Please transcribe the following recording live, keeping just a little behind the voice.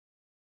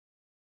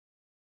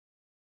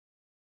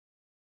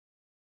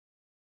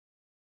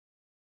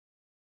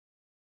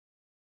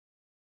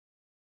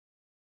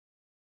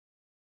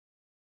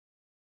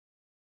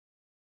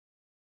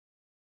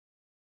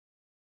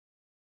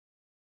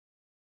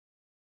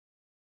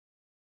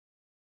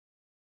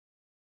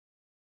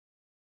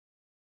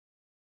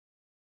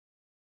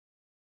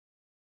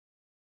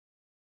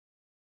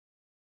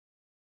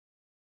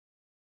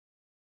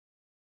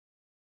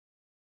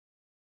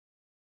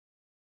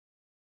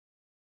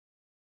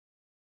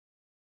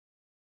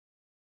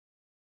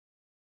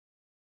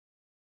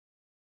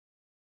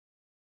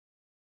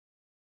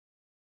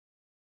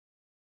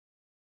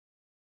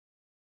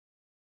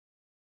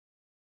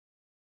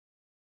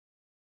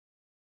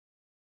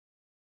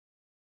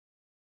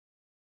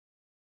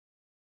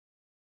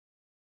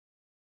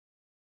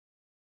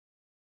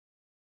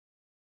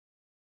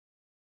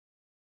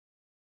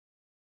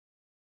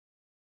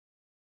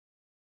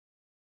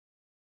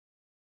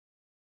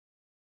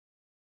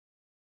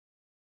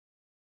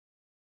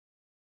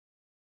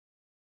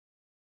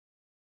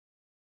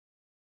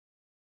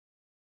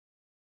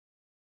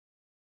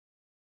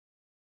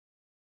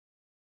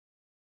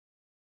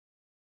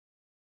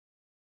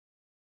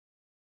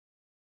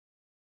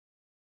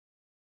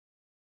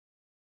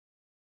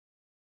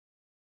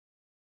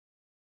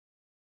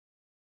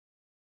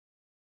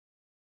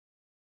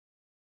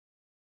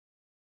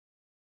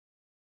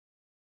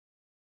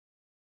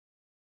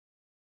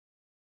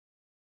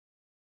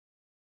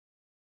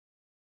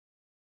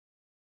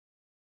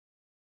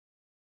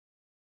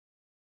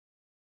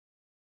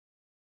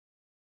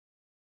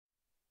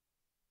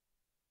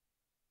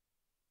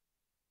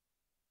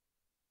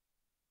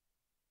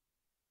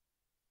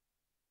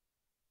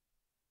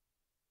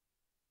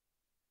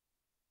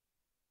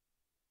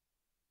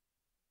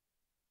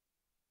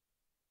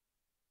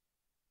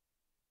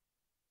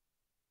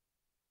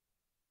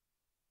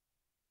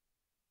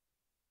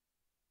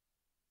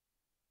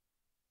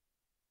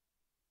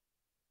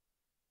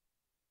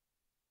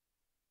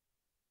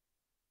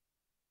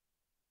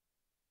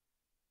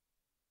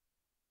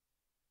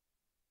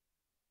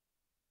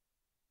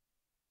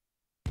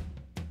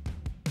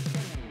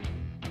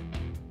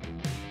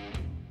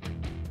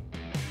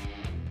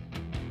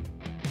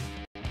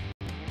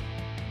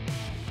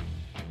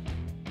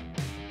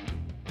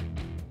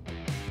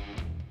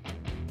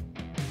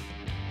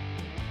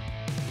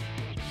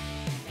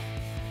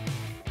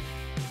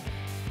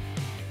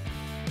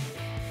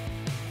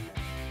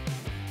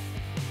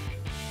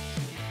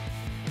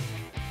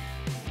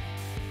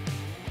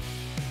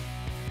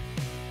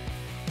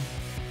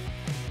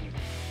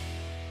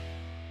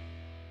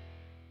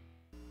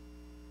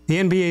The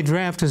NBA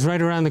draft is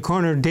right around the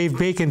corner. Dave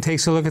Bacon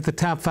takes a look at the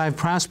top 5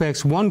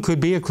 prospects. One could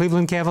be a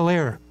Cleveland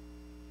Cavalier.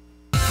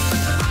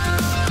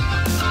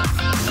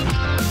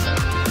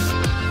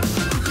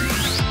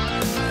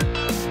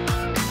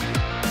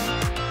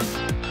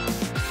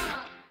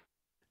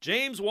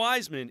 James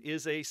Wiseman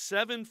is a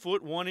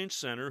 7-foot 1-inch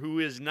center who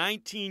is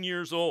 19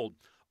 years old.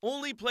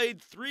 Only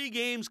played 3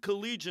 games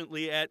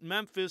collegiately at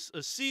Memphis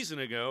a season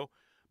ago,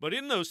 but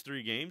in those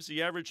 3 games, he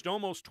averaged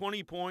almost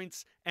 20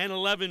 points and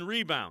 11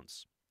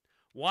 rebounds.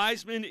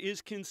 Wiseman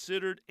is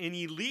considered an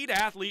elite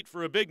athlete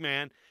for a big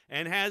man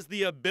and has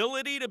the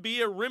ability to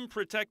be a rim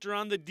protector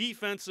on the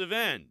defensive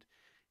end.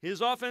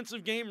 His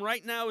offensive game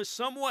right now is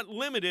somewhat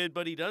limited,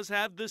 but he does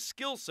have the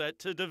skill set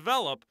to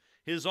develop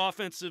his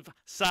offensive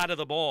side of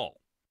the ball.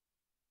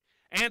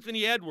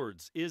 Anthony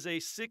Edwards is a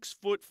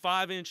 6-foot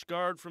 5-inch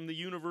guard from the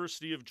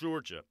University of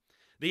Georgia.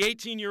 The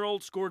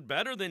 18-year-old scored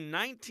better than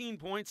 19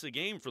 points a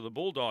game for the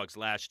Bulldogs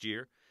last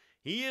year.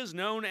 He is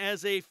known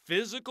as a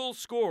physical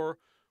scorer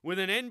with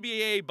an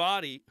NBA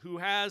body who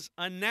has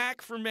a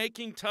knack for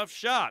making tough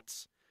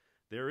shots.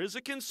 There is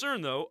a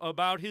concern, though,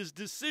 about his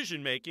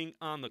decision-making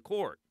on the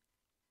court.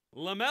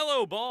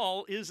 LaMelo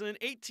Ball is an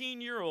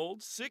 18-year-old,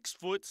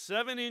 6-foot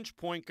 7-inch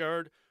point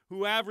guard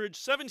who averaged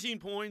 17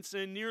 points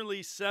and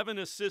nearly 7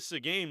 assists a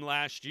game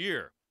last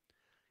year.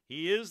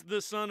 He is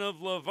the son of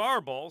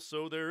LeVar Ball,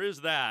 so there is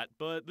that,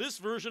 but this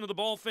version of the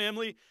Ball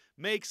family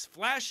makes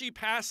flashy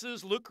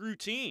passes look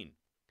routine.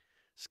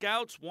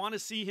 Scouts want to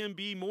see him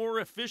be more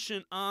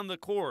efficient on the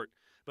court,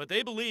 but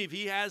they believe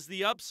he has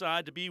the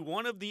upside to be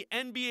one of the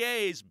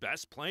NBA's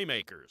best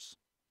playmakers.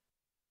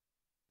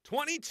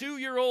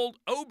 22-year-old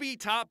Obi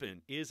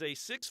Toppin is a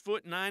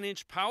 6-foot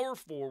 9-inch power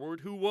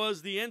forward who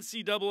was the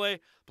NCAA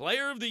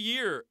Player of the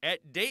Year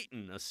at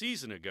Dayton a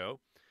season ago.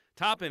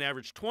 Toppin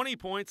averaged 20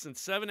 points and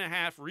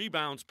 7.5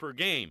 rebounds per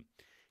game.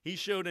 He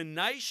showed a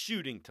nice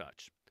shooting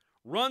touch,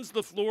 runs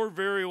the floor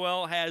very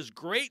well, has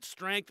great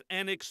strength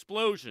and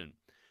explosion.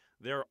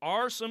 There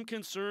are some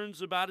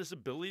concerns about his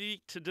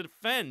ability to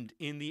defend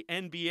in the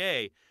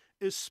NBA,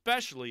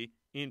 especially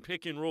in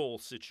pick-and-roll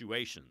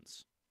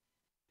situations.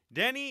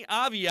 Deni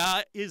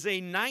Avdija is a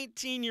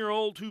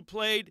 19-year-old who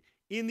played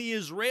in the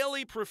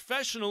Israeli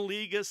Professional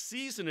League a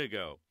season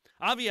ago.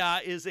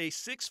 Avdija is a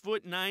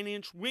 6-foot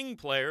 9-inch wing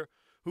player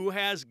who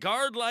has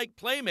guard-like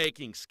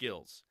playmaking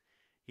skills.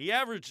 He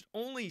averaged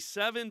only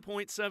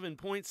 7.7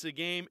 points a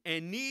game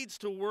and needs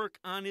to work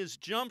on his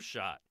jump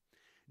shot.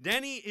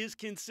 Deni is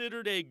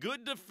considered a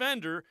good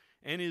defender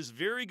and is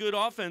very good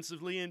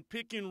offensively in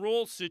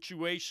pick-and-roll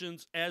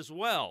situations as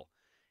well.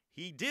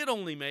 He did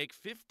only make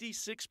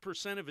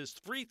 56% of his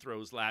free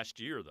throws last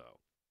year, though.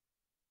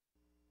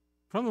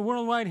 From the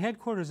worldwide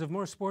headquarters of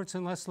More Sports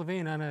and Less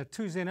Levine, on a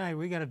Tuesday night,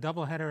 we got a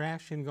doubleheader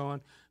action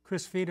going.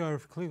 Chris Fedor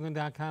of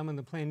cleveland.com and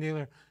the Plain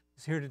Dealer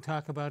is here to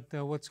talk about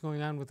what's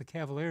going on with the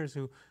Cavaliers,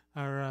 who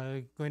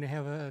are going to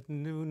have a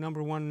new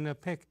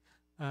 #1 pick,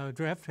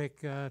 draft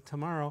pick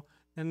tomorrow.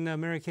 And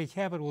Mary Kay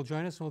Cabot will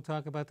join us, and we'll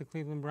talk about the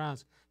Cleveland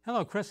Browns.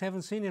 Hello, Chris.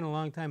 Haven't seen you in a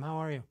long time. How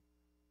are you?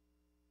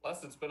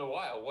 Les, it's been a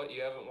while. What,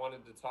 you haven't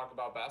wanted to talk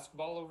about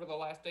basketball over the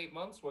last 8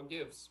 months? What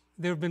gives?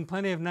 There have been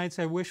plenty of nights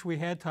I wish we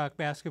had talked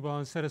basketball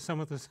instead of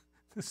some of the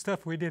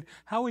stuff we did.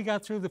 How we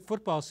got through the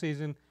football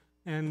season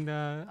and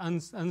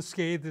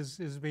unscathed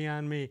is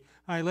beyond me.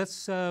 All right,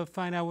 let's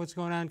find out what's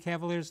going on.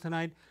 Cavaliers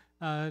tonight.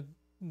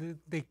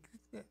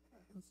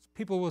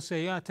 People will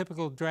say,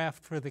 typical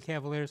draft for the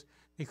Cavaliers.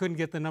 They couldn't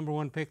get the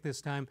 #1 pick this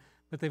time,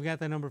 but they've got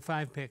the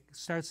 #5 pick.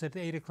 Starts at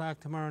 8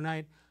 o'clock tomorrow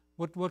night.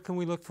 What can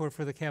we look for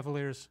the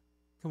Cavaliers?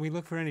 Can we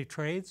look for any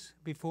trades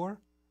before?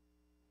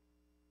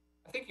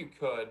 I think you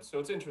could. So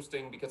it's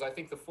interesting because I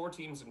think the 4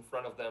 teams in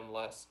front of them,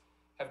 Les,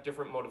 have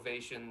different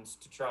motivations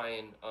to try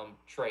and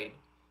trade.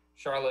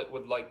 Charlotte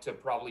would like to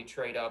probably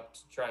trade up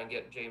to try and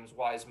get James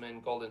Wiseman.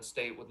 Golden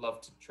State would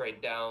love to trade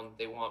down.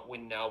 They want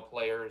win-now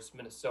players.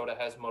 Minnesota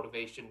has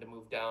motivation to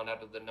move down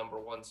out of the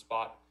 #1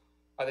 spot.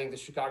 I think the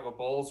Chicago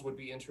Bulls would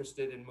be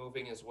interested in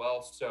moving as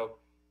well. So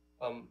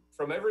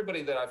from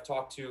everybody that I've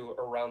talked to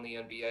around the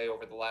NBA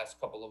over the last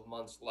couple of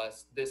months,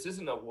 Les, this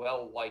isn't a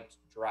well-liked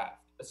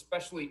draft,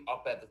 especially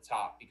up at the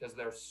top, because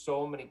there are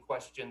so many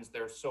questions,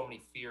 there are so many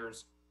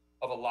fears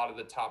of a lot of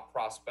the top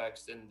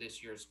prospects in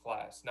this year's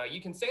class. Now,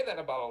 you can say that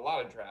about a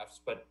lot of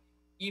drafts, but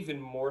even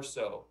more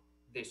so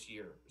this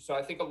year. So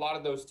I think a lot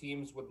of those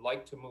teams would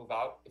like to move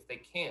out if they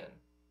can.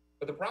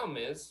 But the problem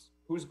is,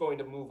 who's going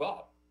to move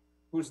up?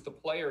 Who's the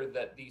player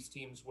that these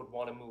teams would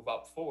want to move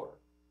up for?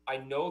 I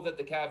know that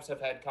the Cavs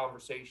have had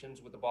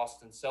conversations with the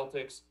Boston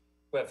Celtics,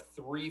 who have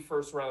 3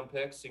 first-round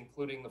picks,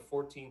 including the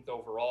 14th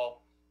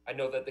overall. I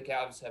know that the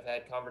Cavs have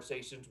had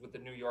conversations with the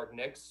New York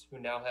Knicks, who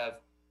now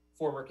have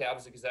former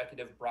Cavs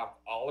executive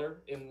Brock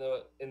Aller in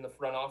the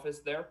front office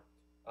there.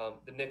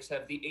 The Knicks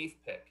have the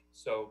 8th pick.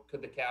 So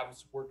could the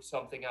Cavs work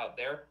something out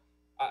there?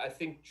 I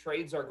think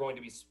trades are going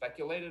to be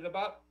speculated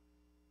about.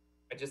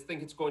 I just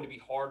think it's going to be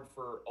hard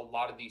for a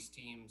lot of these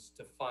teams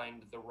to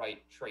find the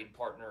right trade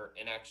partner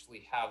and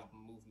actually have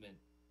movement,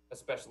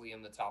 especially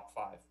in the top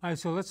 5. All right,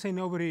 so let's say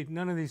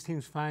none of these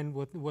teams find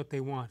what they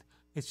want.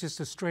 it's just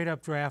a straight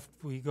up draft.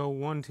 We go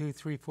 1, 2,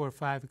 3, 4,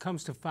 5. It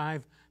comes to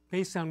 5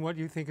 based on what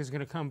you think is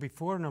going to come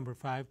before number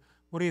 5.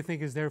 What do you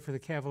think is there for the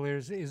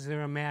Cavaliers? Is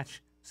there a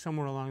match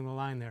somewhere along the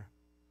line there?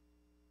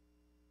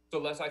 So,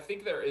 Les, I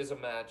think there is a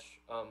match.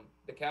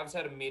 The Cavs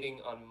had a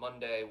meeting on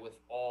Monday with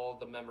all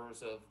the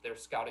members of their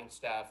scouting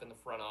staff in the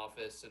front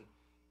office, and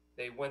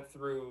they went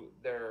through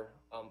their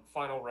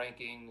final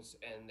rankings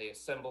and they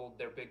assembled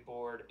their big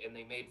board and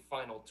they made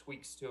final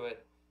tweaks to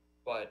it.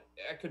 But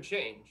that could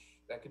change.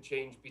 That could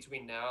change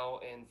between now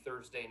and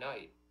Thursday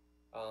night.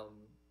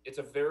 It's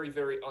a very,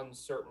 very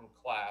uncertain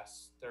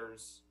class.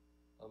 There's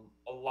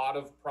a lot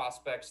of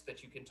prospects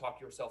that you can talk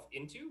yourself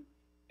into,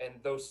 and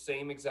those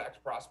same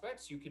exact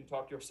prospects you can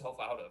talk yourself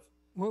out of.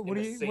 What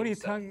are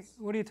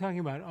you talking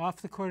about?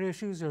 Off the court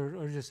issues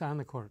or just on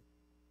the court?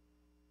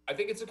 I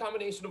think it's a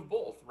combination of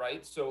both,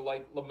 right? So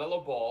like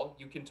LaMelo Ball,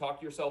 you can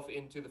talk yourself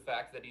into the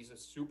fact that he's a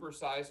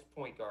supersized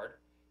point guard,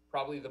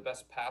 probably the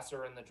best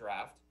passer in the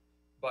draft,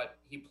 but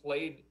he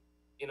played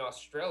in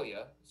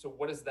Australia. So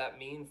what does that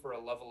mean for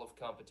a level of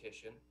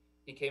competition?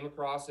 He came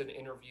across in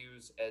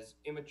interviews as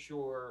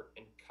immature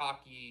and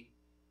cocky.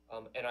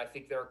 And I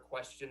think there are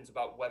questions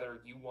about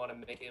whether you want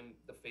to make him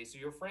the face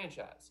of your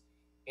franchise.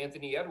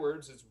 Anthony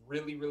Edwards is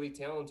really, really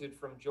talented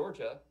from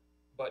Georgia,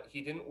 but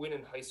he didn't win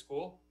in high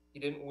school. He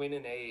didn't win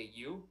in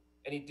AAU,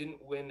 and he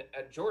didn't win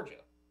at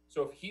Georgia.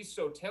 So if he's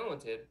so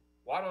talented,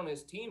 why don't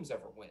his teams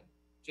ever win?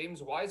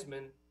 James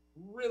Wiseman,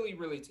 really,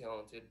 really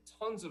talented,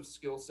 tons of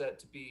skill set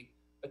to be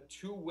a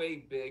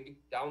two-way big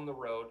down the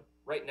road.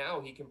 Right now,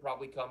 he can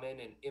probably come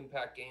in and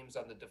impact games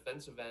on the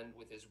defensive end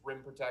with his rim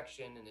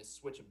protection and his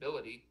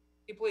switchability.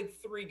 He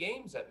played 3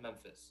 games at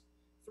Memphis.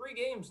 3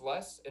 games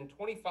less, and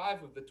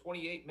 25 of the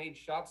 28 made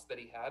shots that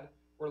he had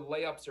were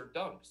layups or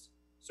dunks.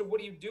 So what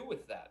do you do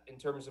with that in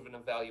terms of an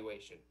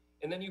evaluation?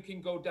 And then you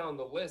can go down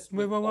the list.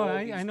 Wait,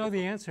 I know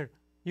the answer.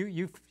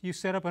 You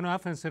set up an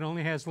offense that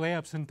only has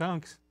layups and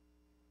dunks.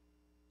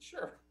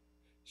 Sure.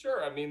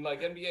 I mean,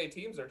 like NBA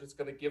teams are just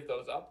going to give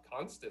those up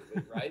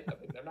constantly, right? I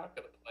mean, they're not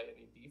going to play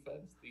any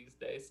defense these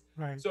days.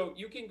 Right. So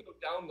you can go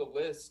down the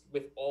list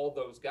with all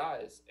those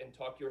guys and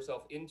talk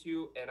yourself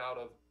into and out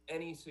of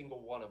any single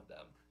one of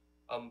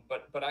them.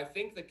 But I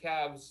think the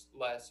Cavs,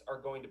 Les, are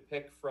going to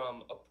pick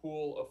from a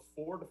pool of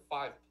 4 to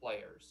 5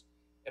 players.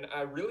 And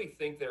I really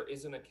think there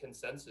isn't a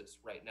consensus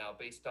right now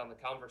based on the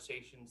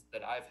conversations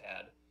that I've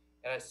had.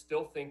 And I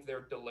still think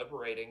they're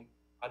deliberating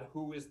on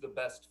who is the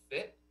best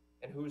fit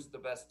and who's the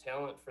best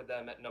talent for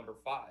them at number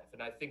 5.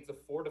 And I think the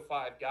 4 to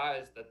 5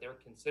 guys that they're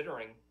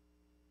considering,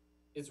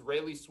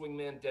 Israeli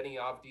swingman Denny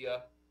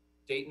Avdia,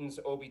 Dayton's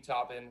Obi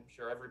Toppin, I'm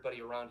sure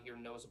everybody around here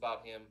knows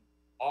about him,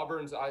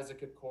 Auburn's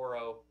Isaac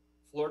Okoro,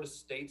 Florida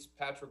State's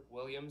Patrick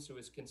Williams, who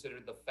is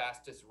considered the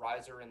fastest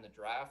riser in the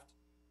draft,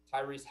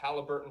 Tyrese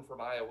Halliburton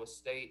from Iowa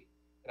State,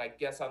 and I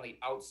guess on the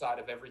outside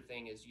of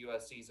everything is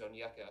USC's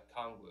Onyeka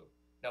Okongwu.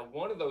 Now,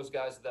 one of those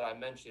guys that I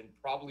mentioned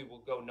probably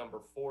will go number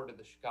 4 to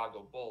the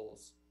Chicago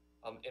Bulls,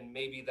 and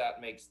maybe that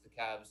makes the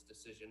Cavs'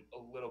 decision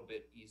a little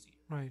bit easier.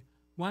 Right.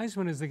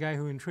 Wiseman is the guy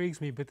who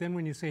intrigues me, but then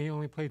when you say he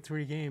only played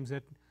 3 games,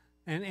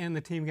 and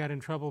the team got in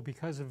trouble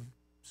because of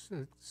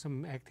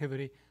some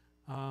activity,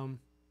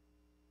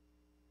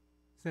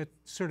 that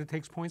sort of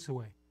takes points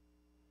away.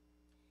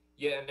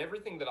 Yeah, and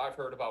everything that I've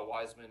heard about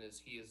Wiseman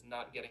is he is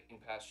not getting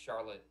past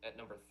Charlotte at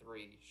number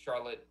 3.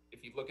 Charlotte,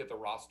 if you look at the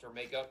roster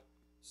makeup,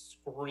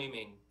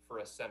 screaming for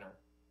a center.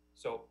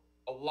 So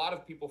a lot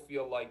of people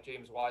feel like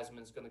James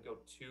Wiseman's going to go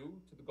 2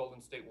 to the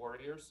Golden State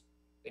Warriors.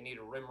 They need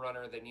a rim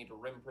runner. They need a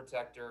rim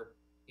protector.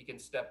 He can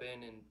step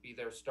in and be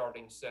their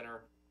starting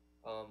center.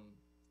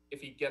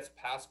 If he gets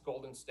past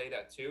Golden State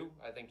at 2,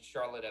 I think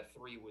Charlotte at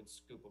 3 would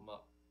scoop him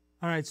up.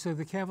 All right, so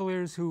the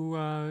Cavaliers,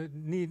 who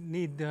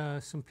need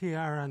some PR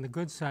on the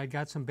good side,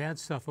 got some bad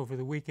stuff over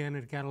the weekend.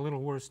 It got a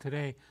little worse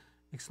today.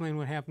 Explain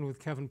what happened with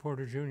Kevin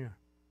Porter Jr.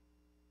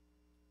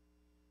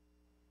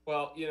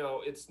 Well,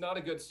 it's not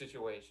a good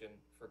situation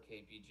for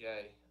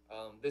KPJ.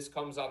 This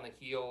comes on the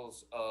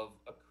heels of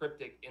a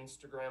cryptic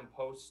Instagram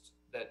post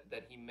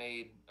that he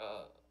made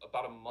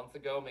about a month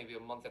ago, maybe a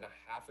month and a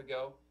half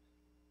ago.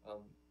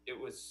 It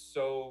was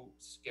so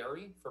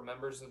scary for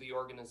members of the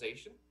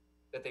organization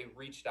that they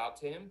reached out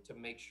to him to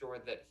make sure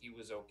that he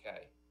was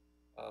okay.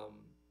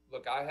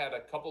 Look, I had a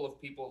couple of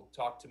people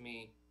talk to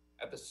me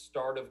at the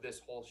start of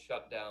this whole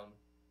shutdown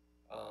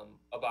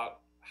about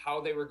how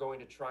they were going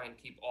to try and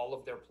keep all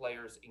of their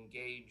players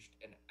engaged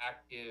and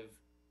active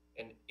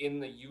and in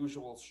the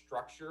usual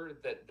structure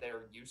that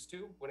they're used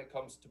to when it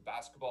comes to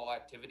basketball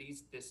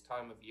activities this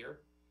time of year.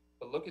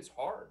 But look, it's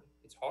hard.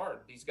 It's hard.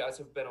 These guys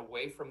have been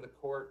away from the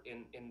court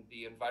in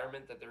the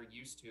environment that they're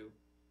used to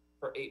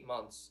for 8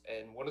 months.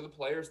 And one of the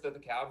players that the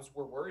Cavs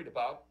were worried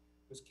about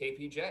was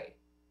KPJ,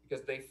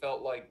 because they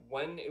felt like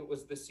when it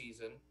was the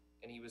season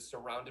and he was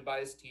surrounded by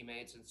his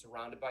teammates and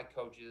surrounded by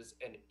coaches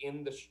and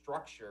in the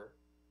structure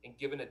and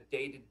given a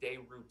day-to-day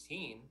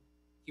routine,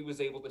 he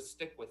was able to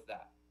stick with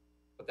that.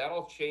 But that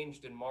all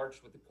changed in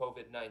March with the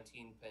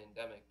COVID-19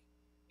 pandemic.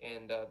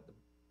 And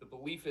the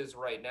belief is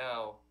right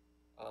now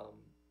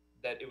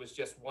that it was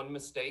just one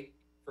mistake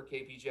for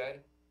KPJ.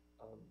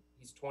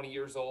 He's 20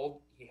 years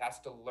old. He has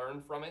to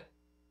learn from it.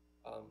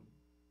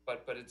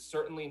 But it's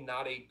certainly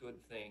not a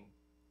good thing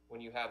when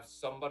you have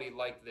somebody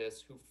like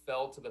this who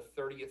fell to the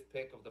 30th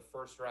pick of the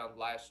first round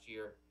last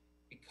year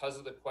because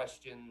of the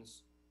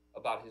questions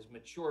about his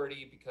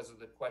maturity, because of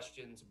the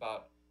questions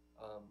about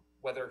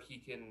whether he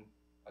can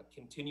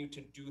continue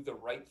to do the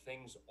right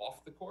things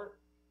off the court.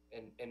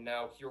 And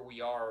now here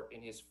we are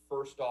in his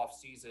first off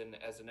season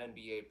as an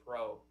NBA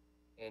pro,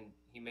 and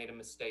he made a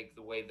mistake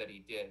the way that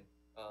he did.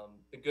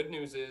 The good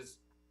news is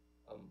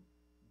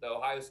the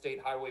Ohio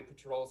State Highway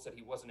Patrol said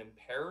he wasn't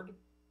impaired,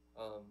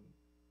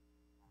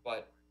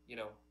 but,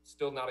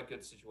 still not a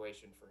good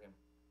situation for him.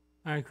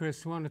 All right,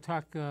 Chris, we want to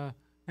talk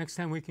next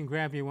time we can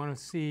grab you. Want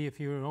to see if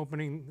you're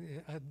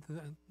opening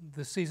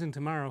the season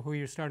tomorrow, who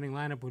your starting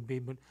lineup would be,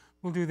 but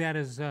we'll do that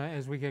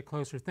as we get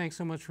closer. Thanks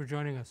so much for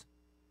joining us.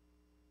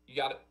 You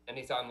got it.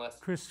 Anytime, Les.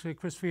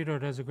 Chris Fedor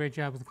does a great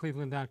job with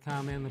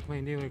cleveland.com and the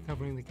Plain Dealer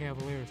covering the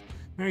Cavaliers.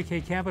 Mary Kay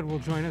Cabot will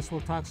join us.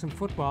 We'll talk some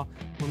football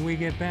when we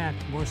get back.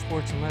 More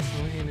Sports and Less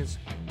Levine is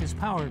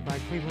powered by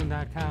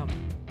cleveland.com.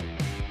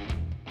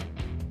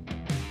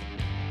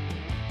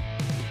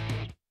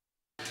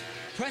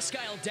 Presque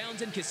Isle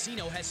Downs and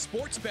Casino has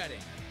sports betting.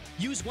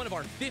 Use one of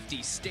our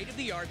 50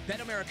 state-of-the-art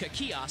Bet America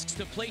kiosks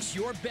to place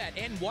your bet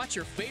and watch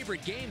your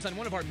favorite games on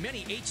one of our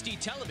many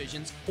HD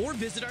televisions or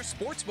visit our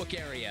sportsbook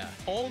area.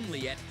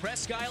 Only at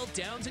Presque Isle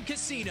Downs and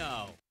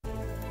Casino.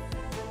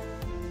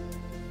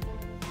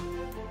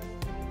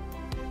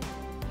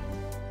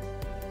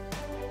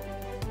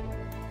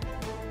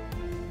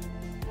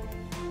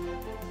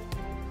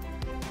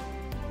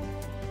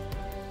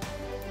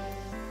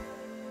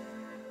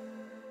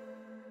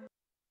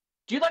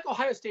 Do you like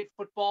Ohio State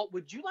football?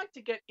 Would you like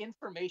to get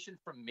information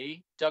from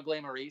me, Doug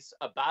Lesmerises,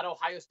 about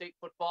Ohio State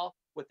football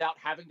without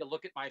having to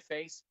look at my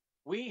face?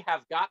 We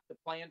have got the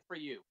plan for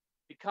you.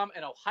 Become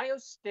an Ohio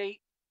State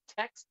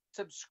text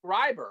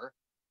subscriber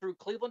through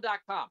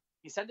cleveland.com.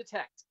 You send a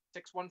text,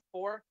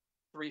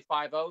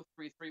 614-350-3315.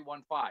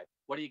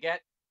 What do you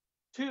get?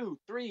 2,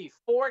 3,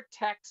 4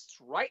 texts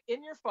right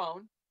in your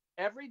phone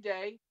every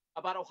day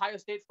about Ohio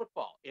State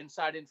football.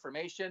 Inside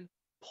information,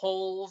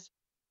 polls,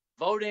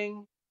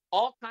 voting,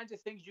 all kinds of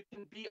things. You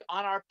can be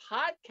on our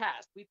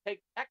podcast. We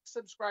take text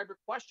subscriber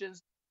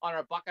questions on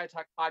our Buckeye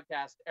Talk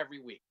podcast every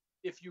week.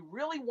 If you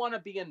really want to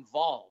be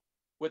involved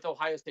with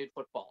Ohio State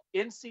football,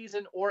 in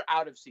season or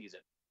out of season,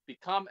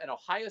 become an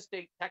Ohio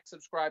State text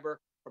subscriber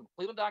from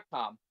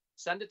cleveland.com.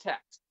 Send a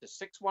text to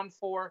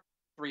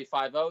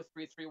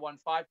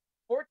 614-350-3315.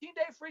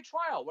 14-day free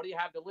trial. What do you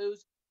have to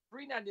lose?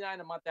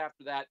 $3.99 a month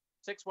after that.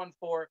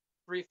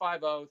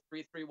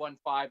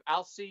 614-350-3315.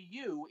 I'll see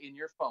you in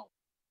your phone.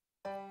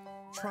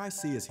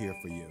 Tri-C is here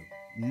for you.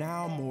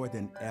 Now more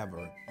than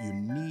ever, you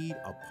need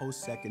a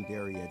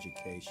post-secondary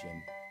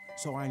education.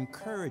 So I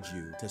encourage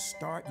you to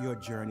start your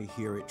journey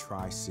here at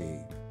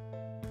Tri-C.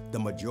 The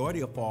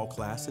majority of fall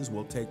classes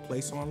will take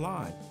place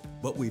online,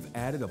 but we've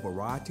added a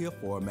variety of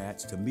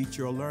formats to meet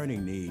your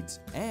learning needs,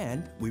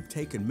 and we've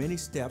taken many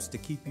steps to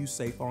keep you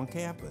safe on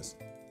campus.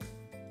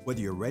 Whether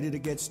you're ready to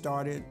get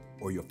started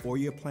or your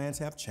four-year plans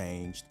have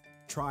changed,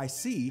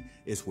 Tri-C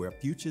is where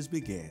futures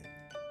begin.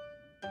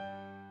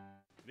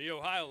 The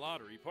Ohio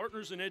Lottery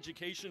Partners in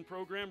Education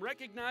program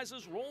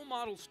recognizes role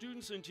model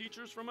students and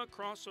teachers from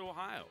across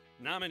Ohio.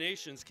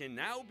 Nominations can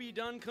now be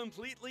done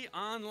completely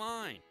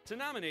online. To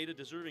nominate a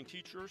deserving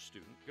teacher or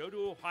student, go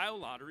to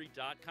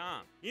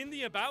ohiolottery.com. In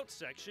the About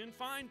section,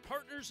 find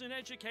Partners in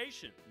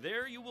Education.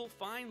 There you will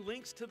find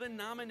links to the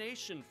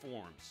nomination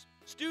forms.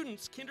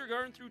 Students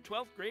kindergarten through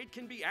 12th grade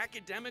can be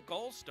academic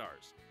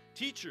all-stars.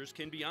 Teachers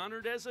can be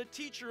honored as a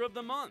Teacher of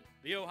the Month.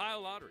 The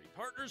Ohio Lottery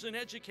Partners in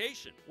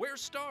Education, where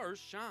stars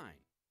shine.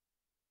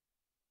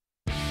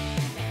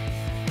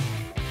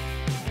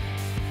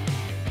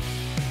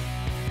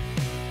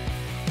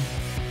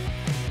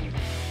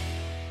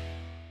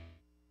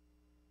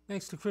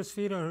 Thanks to Chris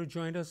Fedor, who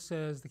joined us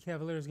as the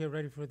Cavaliers get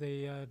ready for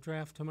the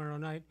draft tomorrow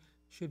night.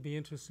 Should be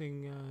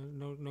interesting,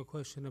 no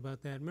question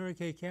about that. Mary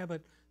Kay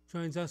Cabot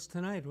joins us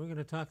tonight. We're going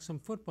to talk some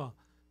football.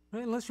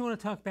 Unless you want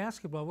to talk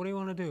basketball, what do you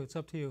want to do? It's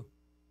up to you.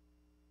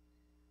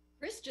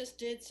 Chris just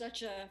did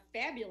such a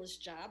fabulous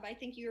job. I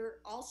think you're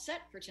all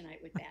set for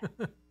tonight with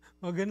that.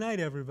 Well, good night,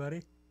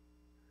 everybody.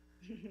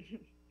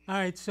 All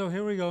right, so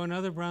here we go.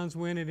 Another Browns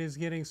win. It is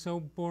getting so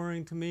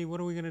boring to me. What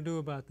are we going to do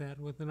about that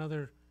with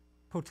another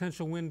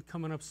potential win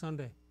coming up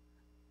Sunday?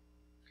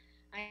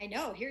 I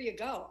know. Here you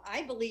go.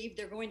 I believe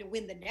they're going to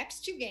win the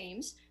next two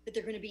games, that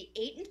they're going to be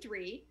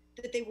 8-3,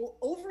 that they will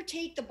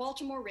overtake the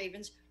Baltimore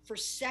Ravens for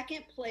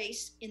second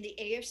place in the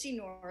AFC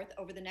North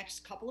over the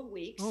next couple of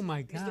weeks. Oh,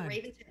 my God. The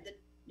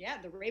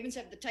Ravens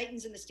have the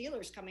Titans and the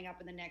Steelers coming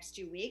up in the next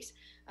 2 weeks.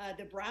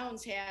 The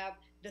Browns have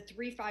the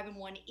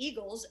 3-5-1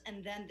 Eagles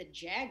and then the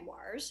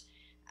Jaguars.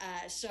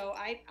 So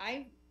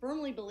I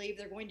firmly believe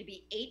they're going to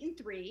be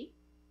 8-3,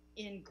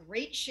 in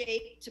great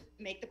shape to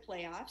make the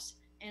playoffs,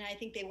 and I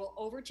think they will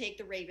overtake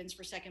the Ravens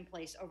for second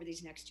place over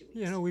these next 2 weeks.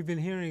 You know, we've been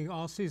hearing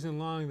all season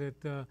long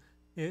that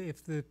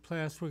if the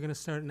playoffs were going to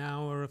start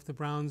now, or if the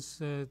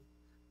Browns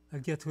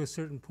get to a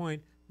certain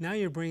point, now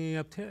you're bringing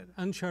up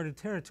uncharted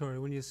territory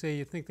when you say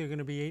you think they're going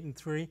to be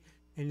 8-3,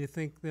 and you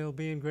think they'll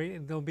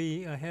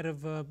be ahead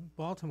of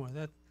Baltimore.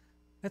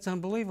 That's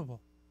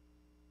unbelievable.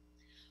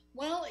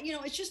 Well,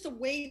 it's just the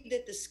way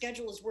that the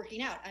schedule is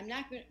working out. I'm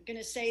not going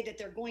to say that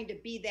they're going to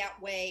be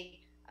that way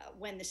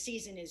when the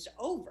season is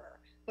over,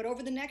 but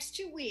over the next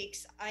 2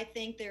 weeks, I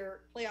think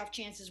their playoff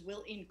chances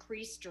will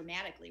increase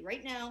dramatically.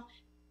 Right now,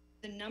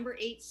 the number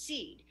 8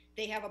 seed,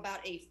 they have about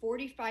a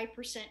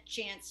 45%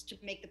 chance to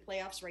make the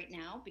playoffs right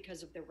now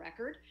because of their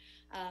record.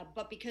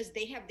 But because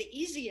they have the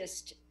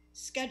easiest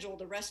schedule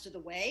the rest of the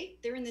way,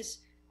 they're in this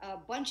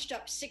bunched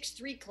up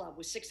 6-3 club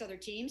with 6 other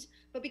teams.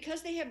 But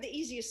because they have the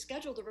easiest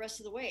schedule the rest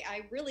of the way,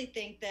 I really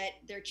think that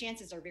their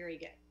chances are very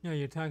good. Yeah,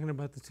 you're talking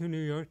about the 2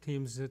 New York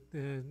teams that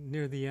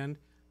near the end,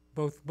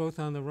 both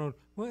on the road.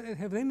 Well,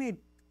 have they made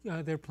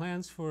their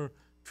plans for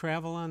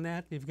travel on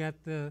that? You've got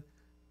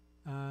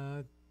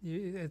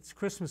it's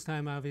Christmas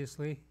time,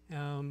 obviously.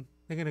 They're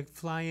going to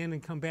fly in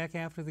and come back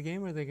after the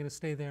game, or are they going to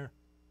stay there?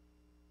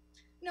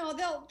 No,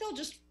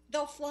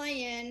 they'll fly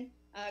in,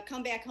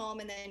 come back home,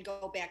 and then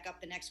go back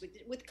up the next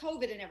week. With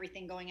COVID and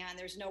everything going on,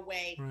 there's no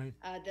way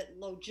that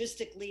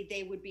logistically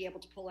they would be able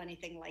to pull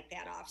anything like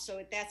that off.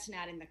 So that's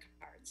not in the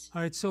cards.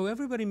 All right, so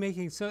everybody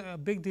making a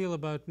big deal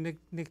about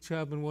Nick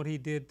Chubb and what he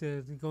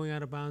did going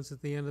out of bounds at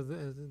the end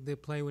of the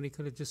play when he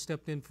could have just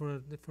stepped in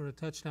for a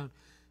touchdown.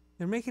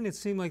 They're making it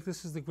seem like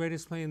this is the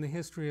greatest play in the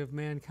history of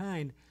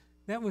mankind.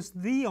 That was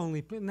not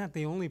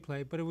the only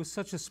play, but it was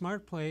such a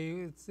smart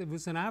play. It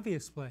was an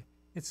obvious play.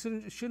 It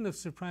shouldn't have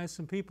surprised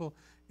some people.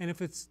 And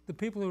if it's the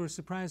people who are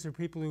surprised are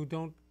people who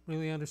don't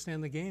really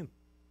understand the game.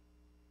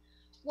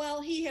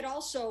 Well, he had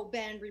also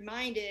been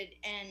reminded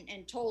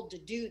and told to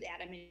do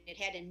that. I mean, it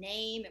had a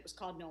name. It was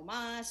called no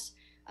mas.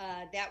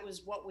 That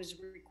was what was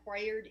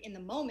required in the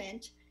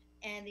moment.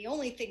 And the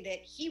only thing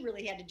that he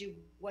really had to do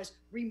was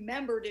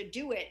remember to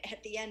do it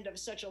at the end of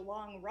such a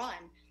long run,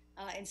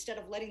 instead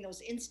of letting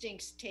those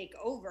instincts take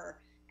over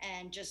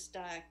and just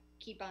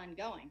keep on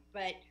going.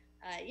 But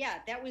yeah,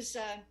 that was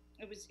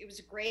it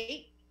was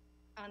great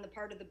on the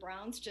part of the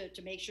Browns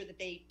to make sure that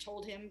they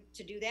told him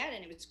to do that,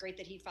 and it was great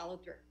that he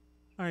followed through.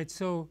 All right,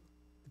 so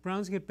the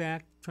Browns get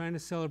back trying to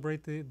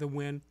celebrate the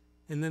win,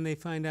 and then they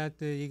find out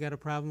you got a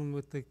problem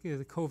with the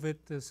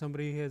COVID.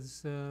 Somebody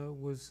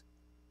was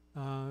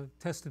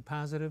tested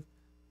positive,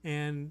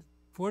 and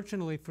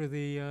fortunately for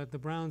the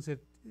Browns, it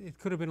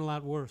could have been a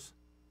lot worse.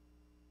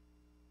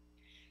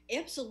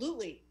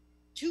 Absolutely.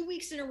 2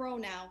 weeks in a row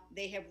now,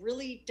 they have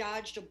really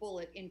dodged a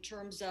bullet in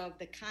terms of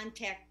the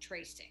contact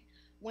tracing.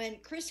 When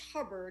Chris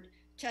Hubbard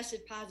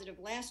tested positive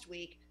last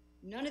week,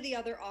 none of the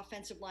other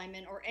offensive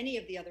linemen or any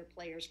of the other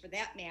players, for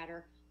that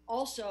matter,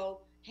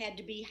 also had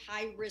to be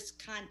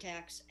high-risk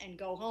contacts and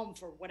go home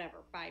for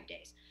 5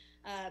 days.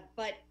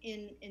 But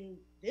in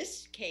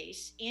this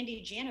case,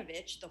 Andy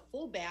Janovich, the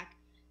fullback,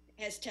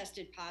 has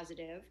tested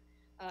positive.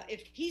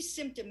 If he's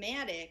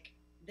symptomatic,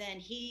 then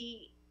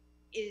he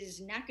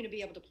is not going to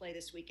be able to play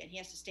this weekend. He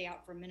has to stay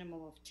out for a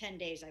minimum of 10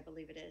 days, I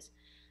believe it is.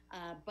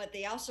 But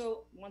they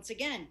also, once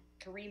again,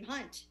 Kareem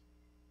Hunt,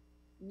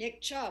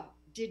 Nick Chubb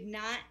did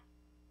not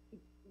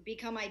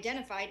become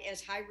identified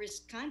as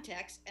high-risk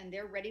contacts, and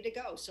they're ready to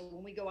go. So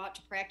when we go out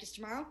to practice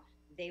tomorrow,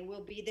 they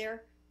will be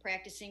there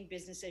practicing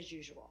business as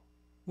usual.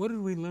 What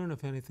did we learn,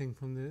 if anything,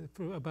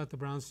 about the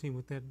Browns team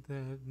with that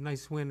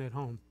nice win at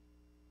home?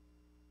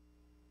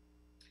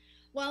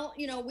 Well,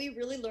 we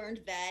really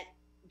learned that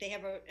they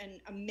have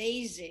an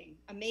amazing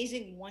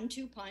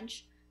 1-2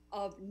 punch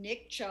of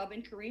Nick Chubb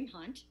and Kareem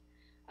Hunt.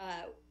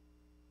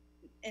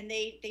 And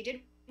they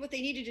did what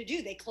they needed to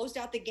do. They closed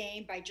out the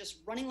game by just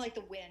running like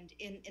the wind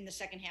in the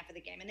second half of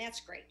the game, and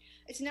that's great.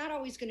 It's not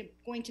always going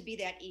to be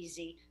that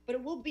easy, but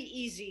it will be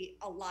easy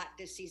a lot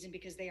this season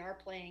because they are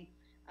playing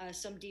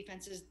some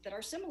defenses that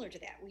are similar to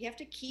that. We have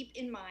to keep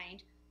in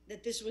mind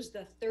that this was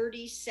the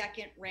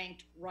 32nd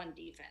ranked run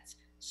defense.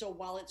 So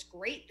while it's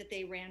great that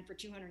they ran for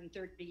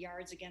 230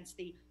 yards against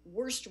the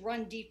worst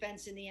run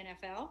defense in the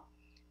NFL,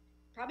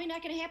 probably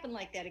not going to happen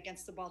like that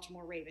against the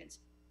Baltimore Ravens.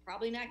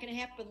 Probably not going to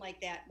happen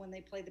like that when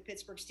they play the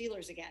Pittsburgh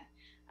Steelers again.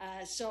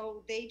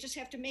 So they just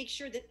have to make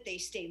sure that they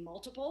stay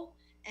multiple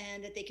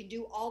and that they can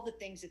do all the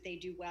things that they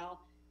do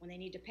well. When they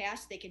need to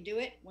pass, they can do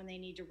it. When they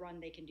need to run,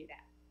 they can do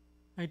that.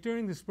 All right,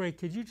 during this break,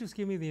 could you just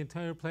give me the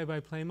entire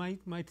play-by-play? My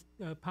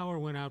power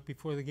went out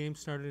before the game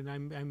started,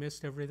 and I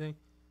missed everything.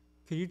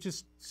 Could you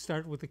just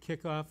start with the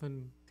kickoff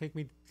and take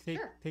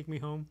me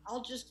home?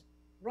 I'll just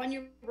run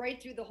you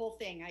right through the whole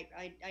thing.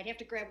 I'd have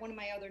to grab one of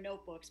my other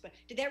notebooks. But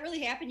did that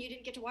really happen? You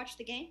didn't get to watch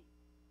the game?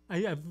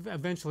 I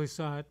eventually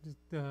saw it.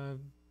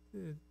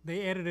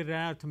 They edited it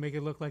out to make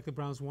it look like the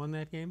Browns won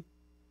that game.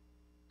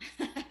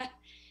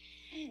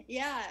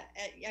 Yeah,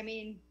 I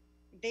mean,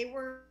 they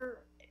were,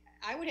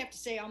 I would have to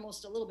say,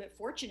 almost a little bit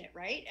fortunate,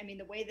 right? I mean,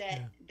 the way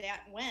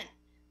that went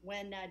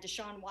when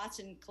Deshaun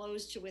Watson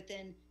closed to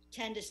within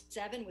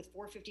 10-7 with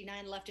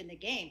 4:59 left in the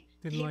game.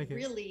 Didn't like it.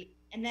 Really,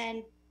 and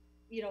then,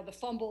 the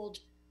fumbled,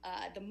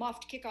 the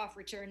muffed kickoff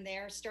return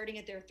there, starting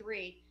at their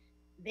 3.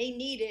 they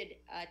needed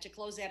to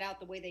close that out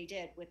the way they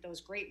did with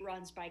those great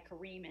runs by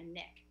Kareem and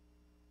Nick.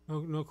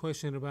 No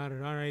question about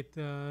it. All right,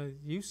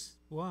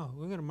 wow,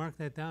 we're going to mark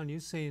that down. You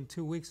say in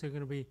 2 weeks they're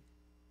going to be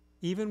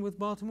even with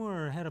Baltimore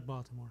or ahead of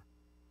Baltimore?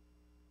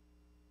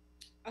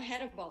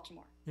 Ahead of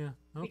Baltimore. Yeah.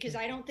 Okay. Because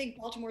I don't think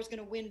Baltimore is going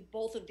to win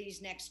both of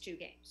these next 2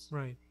 games.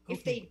 Right. Okay.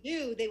 If they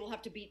do, they will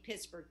have to beat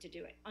Pittsburgh to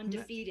do it.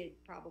 Undefeated,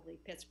 probably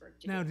Pittsburgh.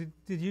 Now,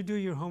 did you do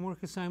your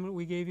homework assignment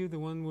we gave you? The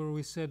one where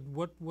we said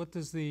what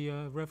does the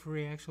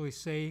referee actually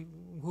say?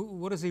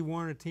 What does he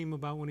warn a team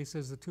about when he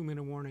says the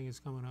 2-minute warning is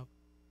coming up?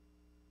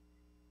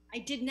 I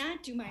did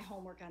not do my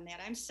homework on that.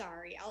 I'm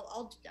sorry.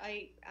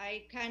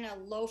 I kind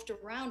of loafed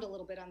around a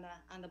little bit on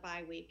the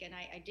bye week, and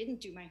I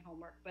didn't do my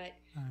homework. But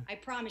I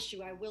promise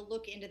you, I will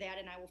look into that,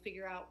 and I will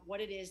figure out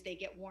what it is they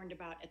get warned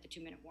about at the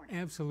 2-minute warning.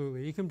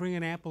 Absolutely. You can bring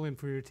an apple in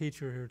for your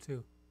teacher here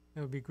too. That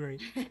would be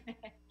great.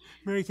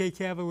 Mary Kay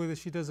Cabot with us.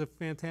 She does a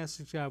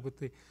fantastic job with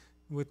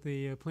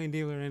the Plain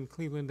Dealer and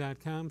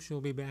cleveland.com.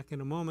 She'll be back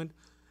in a moment.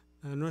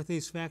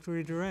 Northeast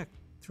Factory Direct.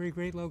 3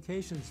 great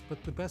locations,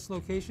 but the best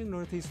location,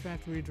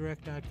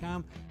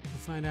 northeastfactorydirect.com, to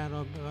find out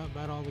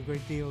about all the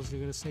great deals.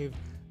 You're going to save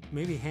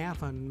maybe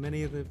half on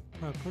many of the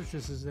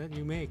purchases that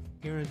you make.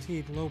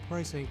 Guaranteed low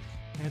pricing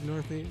at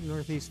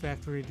Northeast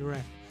Factory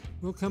Direct.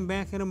 We'll come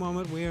back in a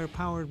moment. We are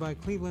powered by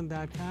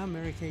cleveland.com.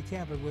 Mary Kay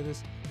Cabot with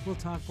us. We'll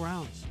talk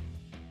Browns.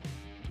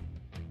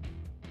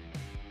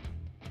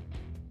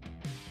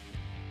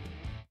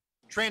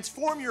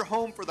 Transform your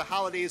home for the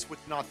holidays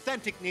with an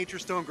authentic Nature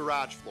Stone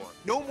garage floor.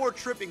 No more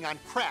tripping on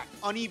cracked,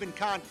 uneven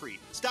concrete.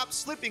 Stop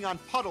slipping on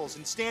puddles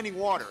and standing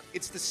water.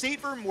 It's the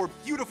safer, more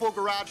beautiful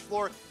garage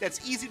floor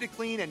that's easy to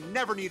clean and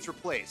never needs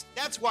replaced.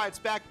 That's why it's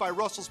backed by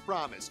Russell's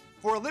Promise.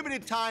 For a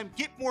limited time,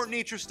 get more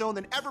Nature Stone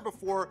than ever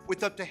before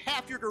with up to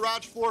half your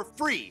garage floor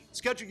free.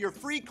 Schedule your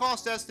free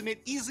cost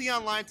estimate easily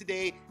online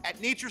today at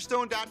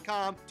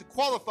naturestone.com to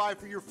qualify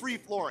for your free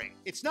flooring.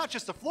 It's not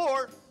just a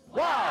floor.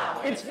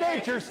 Wow, it's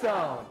Nature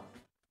Stone.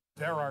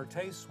 There are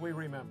tastes we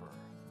remember.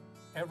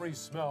 Every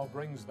smell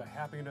brings the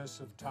happiness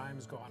of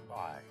times gone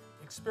by.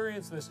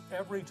 Experience this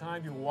every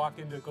time you walk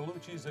into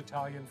Gallucci's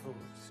Italian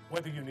Foods.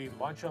 Whether you need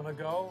lunch on the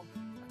go,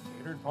 a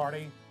catered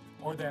party,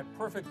 or that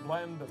perfect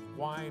blend of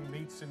wine,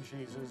 meats, and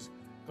cheeses,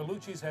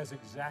 Gallucci's has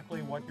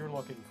exactly what you're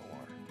looking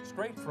for.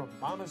 Straight from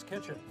Mama's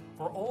kitchen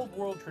for old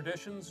world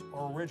traditions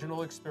or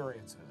original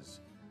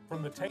experiences.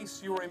 From the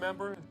tastes you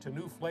remember to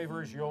new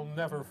flavors you'll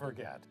never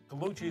forget.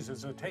 Gallucci's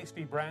is a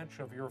tasty branch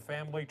of your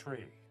family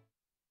tree.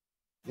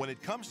 When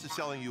it comes to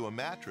selling you a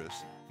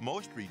mattress,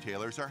 most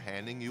retailers are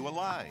handing you a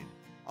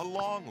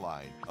long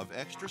line of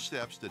extra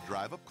steps that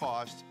drive up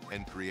costs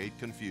and create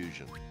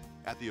confusion.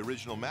 At the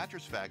Original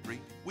Mattress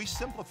Factory, we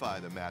simplify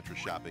the mattress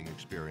shopping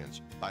experience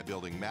by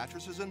building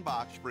mattresses and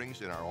box springs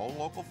in our own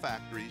local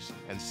factories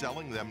and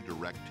selling them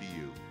direct to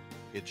you.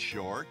 It's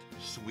short,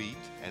 sweet,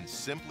 and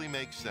simply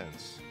makes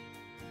sense.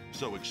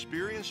 So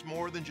experience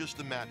more than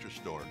just a mattress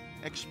store.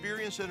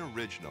 Experience an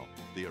original,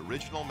 the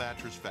Original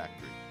Mattress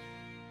Factory.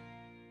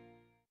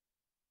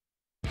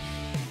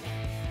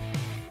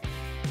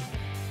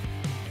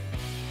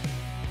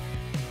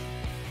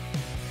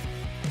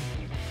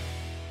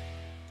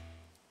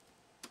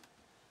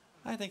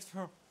 Hi,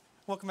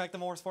 welcome back to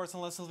More Sports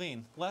and Les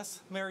Levine. Les,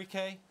 Mary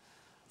Kay,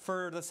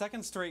 for the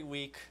second straight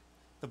week,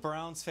 the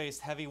Browns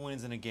faced heavy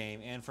winds in a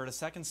game, and for the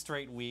second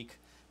straight week,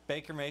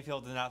 Baker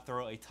Mayfield did not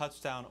throw a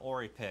touchdown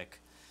or a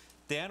pick.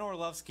 Dan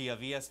Orlovsky of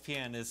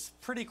ESPN is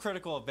pretty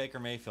critical of Baker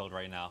Mayfield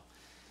right now.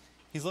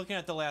 He's looking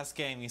at the last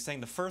game. He's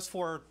saying the first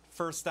 4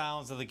 first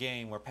downs of the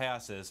game were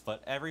passes,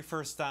 but every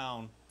first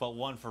down but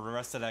one for the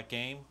rest of that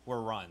game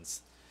were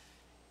runs.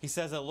 He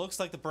says it looks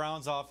like the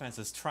Browns offense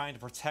is trying to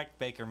protect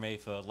Baker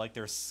Mayfield, like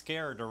they're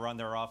scared to run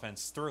their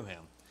offense through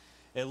him.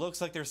 It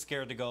looks like they're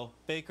scared to go,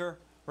 Baker,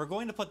 we're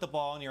going to put the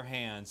ball in your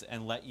hands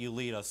and let you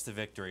lead us to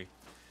victory.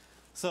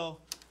 So,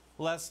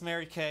 Les,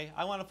 Mary Kay,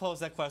 I want to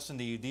pose that question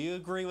to you. Do you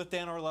agree with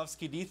Dan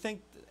Orlovsky? Do you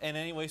think in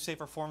any way,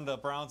 shape, or form the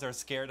Browns are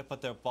scared to put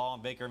the ball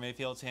in Baker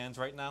Mayfield's hands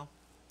right now?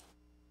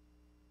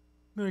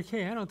 Mary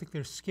Kay, I don't think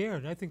they're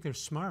scared. I think they're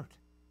smart.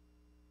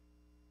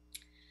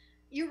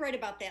 You're right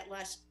about that,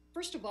 Les.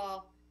 First of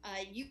all,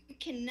 you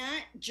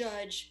cannot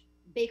judge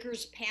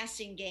Baker's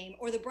passing game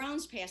or the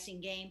Browns'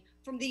 passing game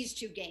from these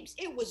 2 games.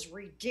 It was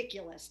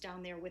ridiculous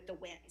down there with the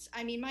winds.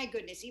 I mean, my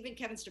goodness, even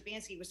Kevin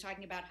Stefanski was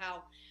talking about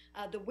how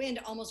the wind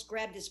almost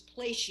grabbed his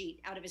play sheet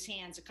out of his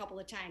hands a couple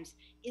of times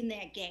in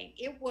that game.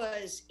 It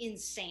was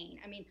insane.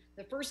 I mean,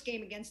 the first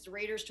game against the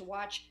Raiders to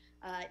watch,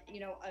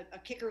 a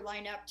kicker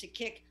line up to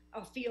kick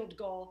a field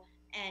goal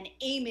and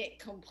aim it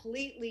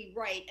completely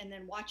right and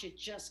then watch it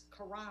just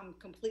carom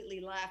completely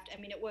left. I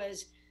mean, it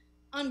was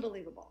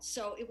unbelievable.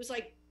 So it was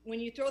like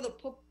when you throw the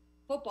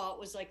football, it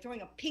was like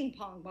throwing a ping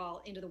pong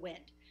ball into the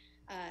wind.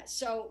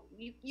 So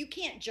you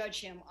can't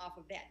judge him off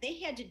of that. They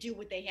had to do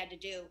what they had to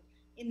do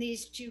in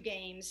these 2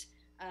 games.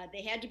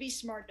 They had to be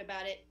smart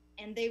about it,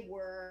 and they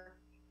were.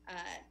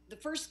 The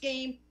first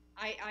game,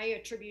 I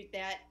attribute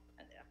that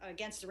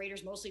against the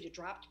Raiders mostly to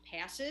dropped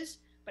passes,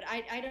 but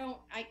I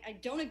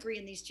don't agree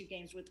in these 2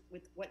 games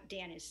with what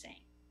Dan is saying.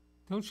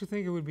 Don't you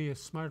think it would be a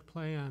smart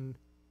play on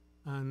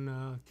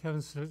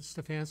Kevin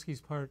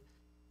Stefanski's part?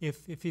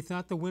 If he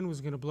thought the wind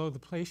was going to blow the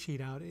play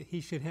sheet out,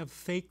 he should have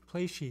fake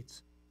play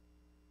sheets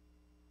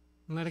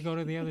and let it go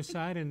to the other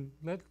side and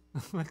let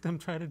them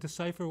try to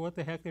decipher what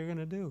the heck they're going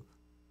to do.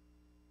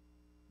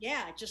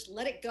 Yeah, just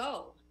let it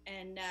go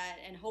and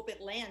hope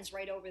it lands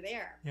right over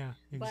there. Yeah,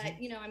 exactly.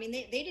 But, you know, I mean,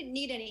 they didn't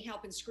need any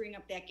help in screwing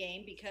up that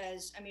game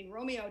because, I mean,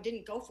 Romeo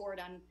didn't go for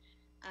it on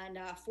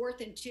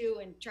 4th and 2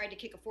 and tried to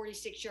kick a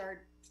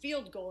 46-yard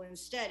field goal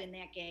instead in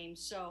that game.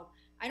 So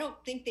I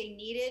don't think they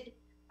needed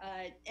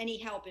any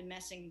help in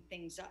messing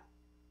things up.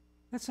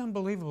 That's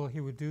unbelievable. He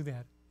would do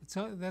that.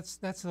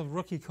 That's a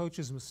rookie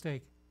coach's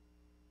mistake.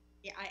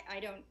 Yeah, I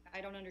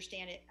don't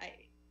understand it.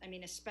 I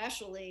mean,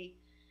 especially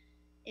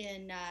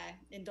in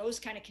those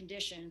kind of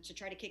conditions, to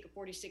try to kick a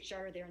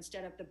 46-yarder there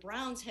instead of the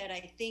Browns had,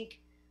 I think,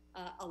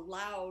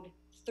 allowed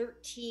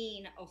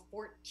 13 of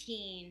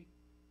 14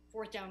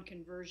 fourth down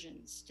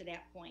conversions to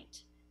that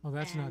point. Oh,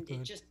 that's and not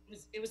good.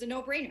 It was a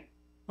no-brainer.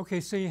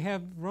 Okay, so you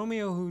have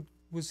Romeo, who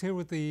was here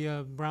with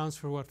the Browns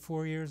for what,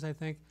 4 years, I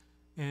think,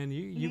 and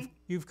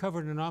you've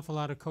covered an awful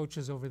lot of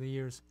coaches over the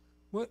years.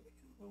 What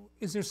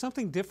is there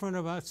something different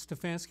about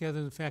Stefanski other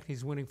than the fact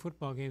he's winning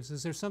football games?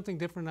 Is there something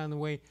different on the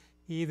way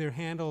he either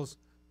handles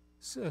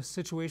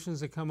situations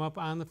that come up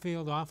on the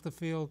field, off the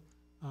field,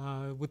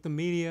 with the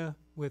media,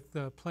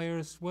 with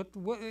players? What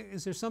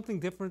is there something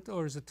different,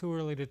 or is it too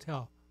early to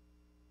tell?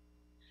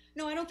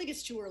 No, I don't think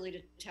it's too early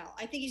to tell.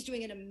 I think he's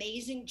doing an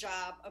amazing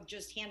job of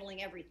just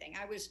handling everything.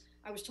 I was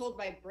told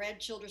by Brad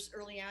Childress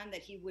early on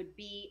that he would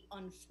be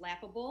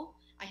unflappable.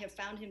 I have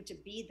found him to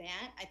be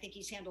that. I think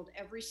he's handled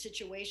every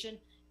situation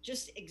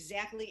just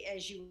exactly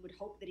as you would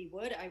hope that he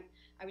would.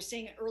 I was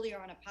saying earlier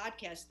on a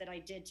podcast that I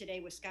did today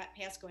with Scott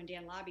Pasco and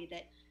Dan Lobby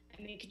that,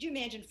 I mean, could you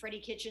imagine Freddie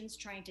Kitchens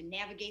trying to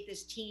navigate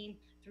this team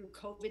through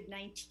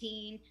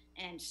COVID-19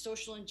 and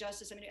social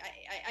injustice? I mean,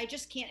 I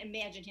just can't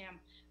imagine him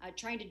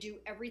trying to do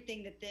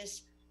everything that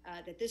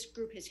this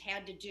group has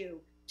had to do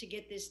to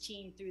get this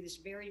team through this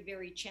very,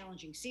 very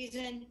challenging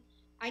season.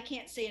 I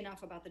can't say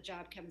enough about the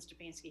job Kevin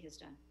Stefanski has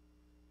done.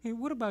 Hey,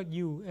 what about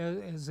you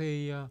as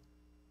a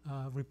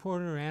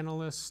reporter,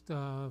 analyst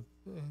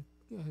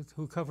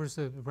who covers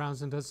the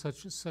Browns and does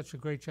such a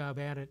great job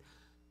at it?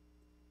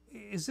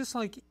 Is this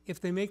like,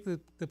 if they make the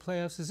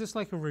playoffs, is this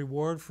like a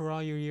reward for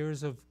all your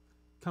years of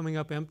coming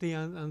up empty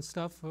on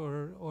stuff,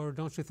 or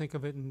don't you think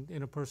of it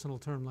in a personal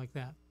term like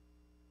that?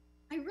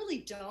 I really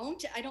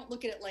don't. I don't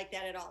look at it like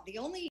that at all. The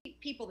only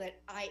people that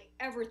I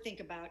ever think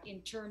about in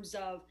terms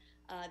of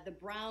the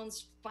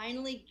Browns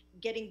finally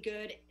getting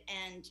good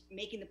and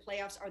making the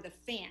playoffs are the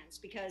fans,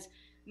 because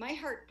my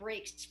heart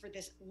breaks for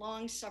this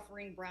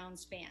long-suffering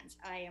Browns fans.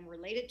 I am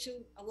related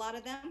to a lot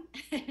of them,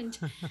 and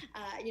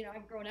you know,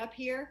 I've grown up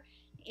here.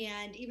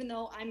 And even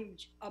though I'm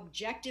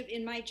objective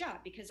in my job,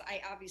 because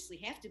I obviously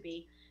have to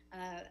be,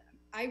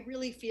 I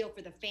really feel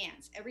for the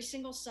fans. Every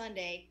single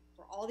Sunday,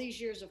 for all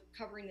these years of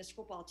covering this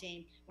football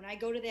team, when I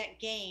go to that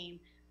game,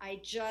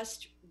 I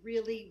just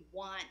really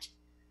want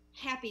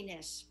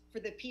happiness for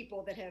the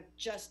people that have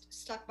just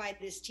stuck by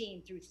this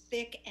team through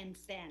thick and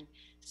thin.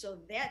 So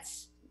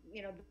that's,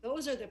 you know,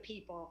 those are the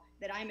people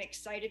that I'm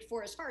excited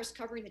for. As far as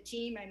covering the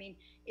team, I mean,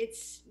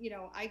 it's, you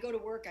know, I go to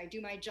work, I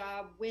do my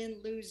job, win,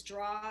 lose,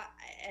 draw,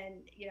 and,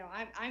 you know,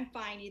 I'm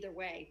fine either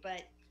way.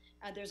 But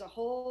there's a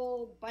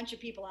whole bunch of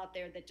people out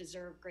there that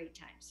deserve great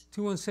times.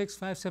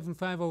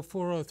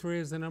 216-575-0403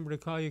 is the number to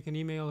call. You can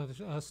email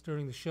us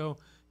during the show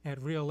at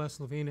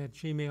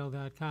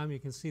reallesslevine@gmail.com. You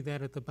can see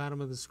that at the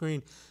bottom of the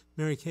screen.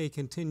 Mary Kay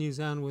continues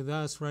on with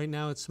us. Right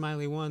now at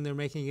Smiley One, they're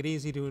making it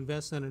easy to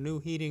invest in a new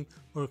heating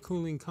or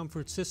cooling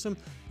comfort system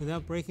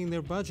without breaking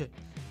their budget.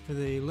 For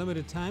the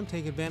limited time,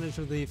 take advantage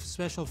of the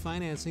special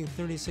financing,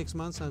 36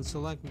 months on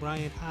select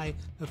Bryant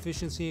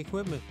high-efficiency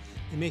equipment,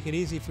 and make it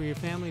easy for your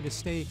family to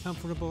stay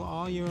comfortable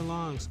all year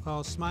long. So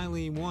call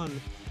Smiley One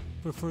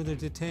for further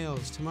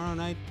details. Tomorrow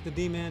night, the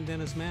D-Man,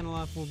 Dennis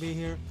Maniloff, will be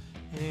here.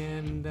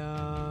 And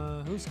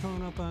who's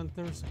coming up on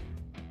Thursday?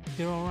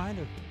 Daryl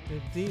Ryder,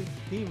 the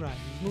D-Ryder,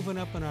 moving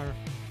up in our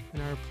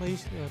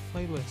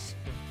playlist.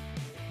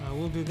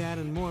 We'll do that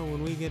and more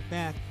when we get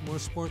back. More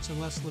sports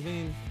and less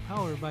Levine,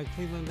 powered by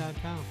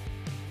cleveland.com.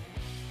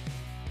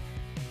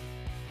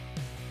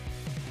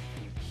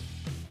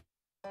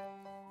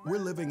 We're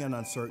living in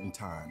uncertain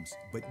times,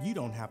 but you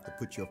don't have to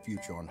put your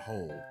future on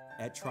hold.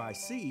 At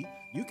Tri-C,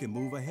 you can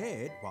move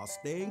ahead while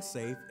staying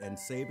safe and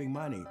saving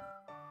money.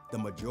 The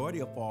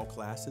majority of fall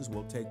classes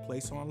will take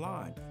place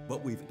online,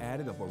 but we've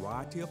added a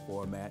variety of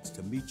formats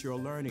to meet your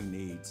learning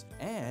needs,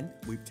 and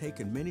we've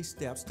taken many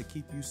steps to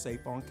keep you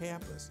safe on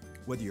campus.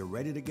 Whether you're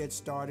ready to get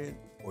started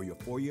or your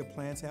four-year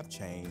plans have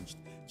changed,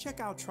 check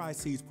out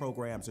Tri-C's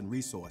programs and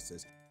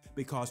resources,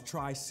 because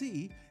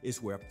Tri-C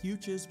is where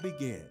futures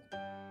begin.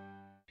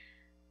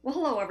 Well,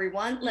 hello,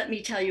 everyone. Let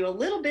me tell you a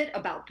little bit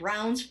about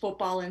Browns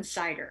Football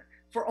Insider.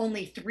 For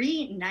only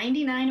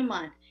 $3.99 a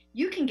month,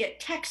 you can get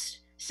text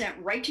sent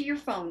right to your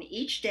phone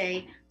each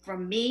day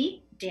from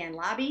me, Dan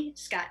Lobby,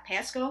 Scott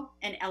Pasco,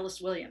 and Ellis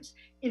Williams.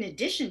 In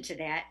addition to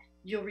that,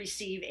 You'll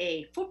receive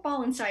a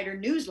Football Insider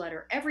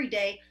newsletter every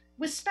day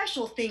with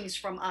special things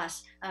from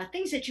us,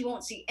 things that you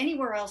won't see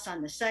anywhere else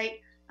on the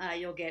site.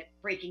 You'll get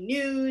breaking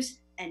news,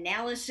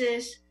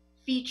 analysis,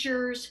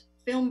 features,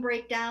 film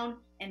breakdown,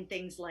 and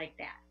things like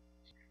that.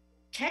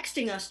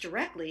 Texting us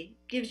directly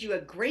gives you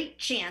a great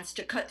chance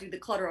to cut through the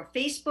clutter of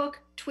Facebook,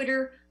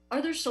 Twitter,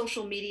 other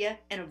social media,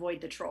 and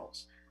avoid the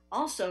trolls.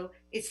 Also,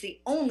 it's the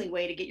only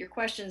way to get your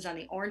questions on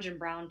the Orange and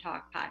Brown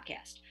Talk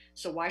podcast.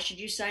 So why should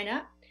you sign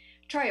up?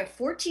 Try a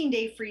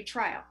 14-day free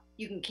trial.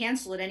 You can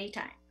cancel at any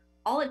time.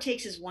 All it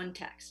takes is one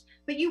text,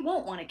 but you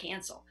won't want to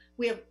cancel.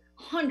 We have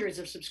hundreds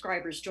of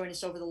subscribers join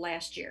us over the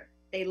last year.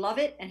 They love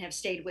it and have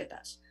stayed with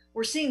us.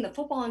 We're seeing the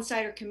Football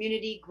Insider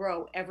community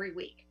grow every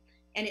week,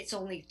 and it's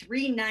only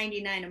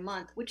 $3.99 a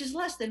month, which is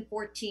less than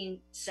 14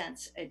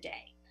 cents a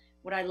day.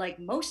 What I like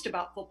most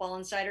about Football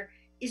Insider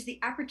is the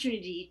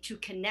opportunity to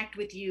connect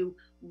with you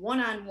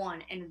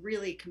one-on-one and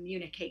really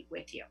communicate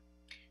with you.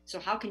 So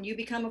how can you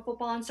become a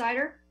Football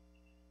Insider?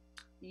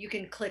 You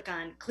can click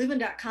on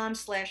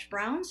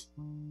cleveland.com/Browns,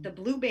 the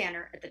blue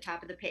banner at the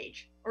top of the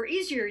page. Or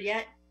easier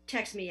yet,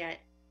 text me at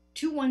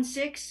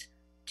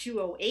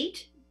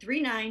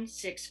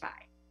 216-208-3965.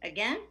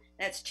 Again,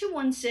 that's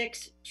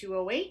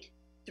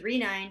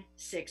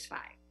 216-208-3965.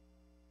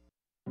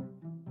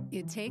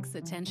 It takes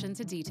attention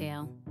to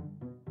detail.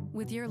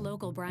 With your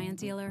local Bryant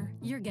dealer,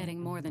 you're getting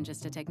more than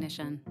just a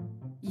technician.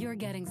 You're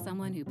getting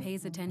someone who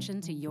pays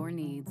attention to your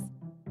needs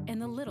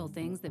and the little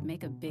things that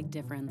make a big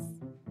difference.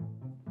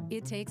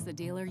 It takes a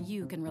dealer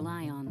you can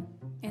rely on.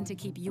 And to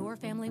keep your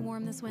family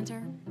warm this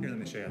winter, here, let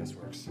me show you how this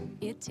works.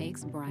 It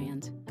takes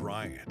Bryant.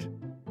 Bryant.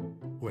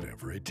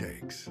 Whatever it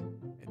takes.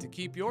 And to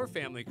keep your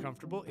family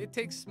comfortable, it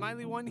takes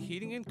Smiley One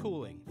Heating and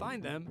Cooling.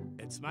 Find them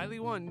at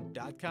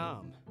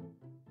smiley1.com.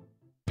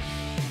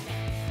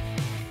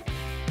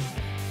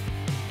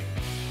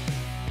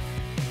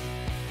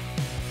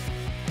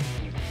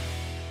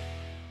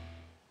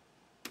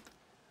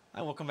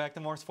 Hi, welcome back to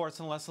More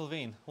Sports and Les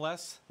Levine.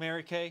 Les,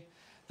 Mary Kay,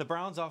 the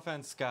Browns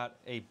offense got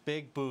a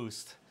big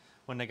boost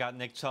when they got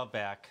Nick Chubb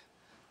back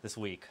this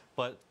week.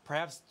 But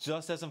perhaps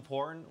just as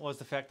important was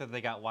the fact that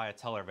they got Wyatt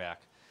Teller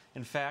back.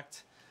 In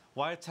fact,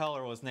 Wyatt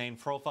Teller was named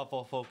Pro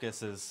Football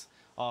Focus's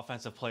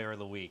Offensive Player of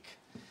the Week.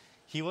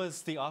 He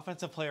was the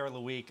Offensive Player of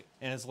the Week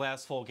in his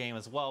last full game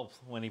as well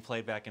when he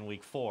played back in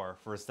Week 4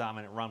 for his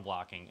dominant run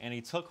blocking. And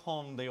he took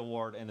home the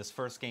award in his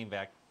first game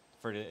back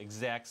for the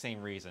exact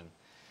same reason.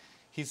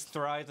 He's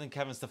thrived in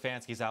Kevin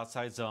Stefanski's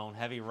outside zone,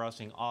 heavy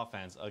rushing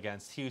offense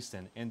against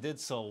Houston and did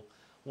so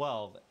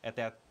well at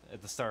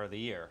the start of the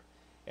year.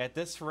 At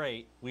this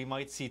rate, we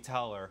might see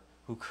Teller,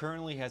 who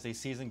currently has a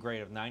season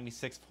grade of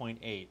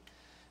 96.8,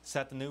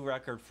 set the new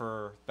record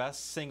for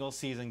best single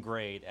season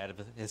grade at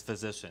his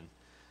position.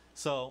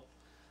 So,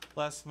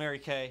 Les, Mary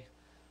Kay,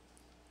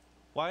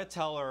 Wyatt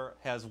Teller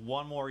has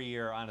one more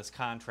year on his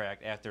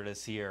contract after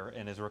this year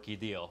in his rookie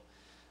deal.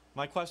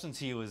 My question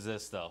to you is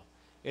this, though.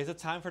 Is it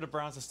time for the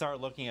Browns to start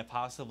looking at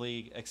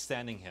possibly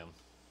extending him?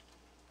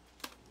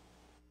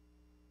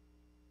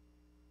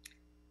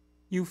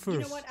 You first.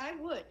 You know what? I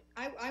would.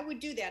 I would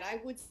do that. I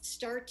would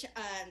start to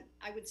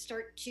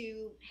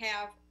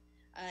have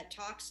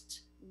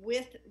talks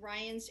with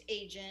Wyatt's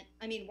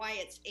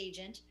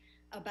agent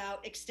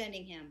about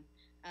extending him.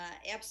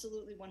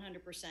 Absolutely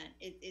 100%.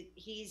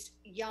 He's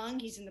young.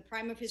 He's in the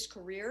prime of his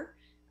career.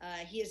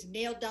 He has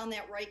nailed down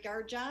that right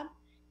guard job.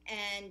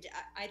 And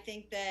I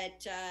think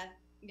that,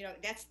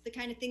 that's the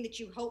kind of thing that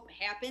you hope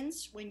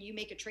happens when you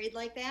make a trade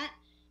like that.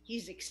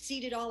 He's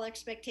exceeded all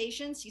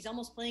expectations. He's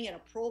almost playing at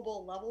a Pro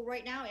Bowl level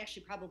right now.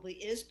 Actually, probably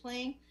is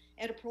playing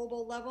at a Pro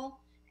Bowl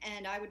level.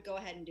 And I would go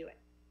ahead and do it.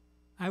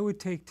 I would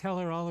take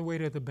Teller all the way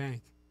to the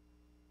bank.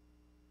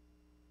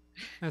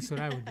 That's what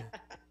I would do.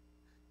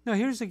 Now,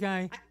 here's a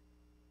guy.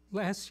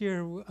 Last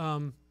year,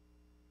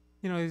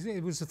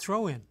 it was a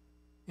throw-in.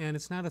 And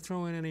it's not a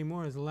throw-in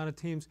anymore. There's a lot of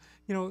teams.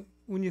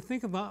 When you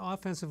think about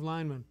offensive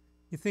linemen,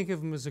 you think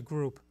of them as a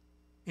group.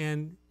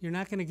 And you're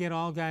not going to get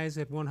all guys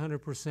at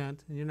 100%, and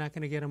you're not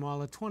going to get them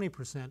all at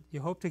 20%.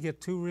 You hope to get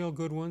two real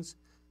good ones,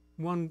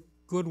 one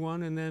good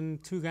one, and then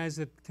two guys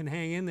that can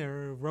hang in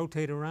there or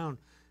rotate around.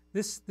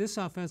 This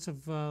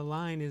offensive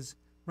line is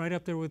right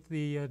up there with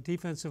the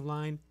defensive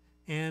line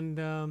and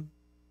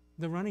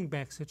the running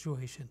back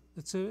situation.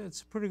 It's a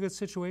pretty good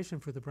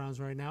situation for the Browns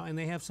right now, and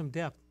they have some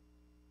depth.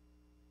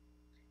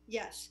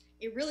 Yes,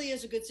 it really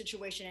is a good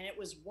situation, and it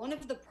was one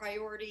of the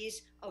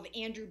priorities of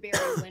Andrew Berry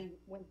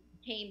when he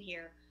came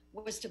here,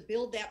 was to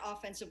build that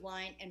offensive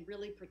line and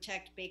really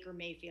protect Baker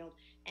Mayfield.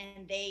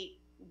 And they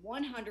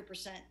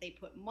 100%, they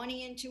put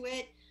money into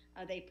it,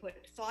 they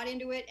put thought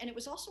into it, and it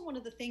was also one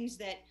of the things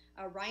that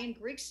Ryan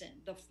Grigson,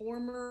 the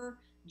former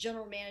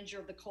general manager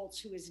of the Colts,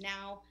 who is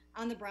now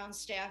on the Browns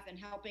staff and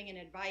helping and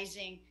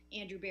advising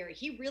Andrew Berry,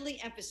 he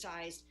really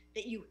emphasized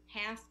that you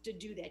have to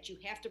do that. You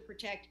have to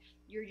protect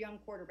your young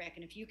quarterback.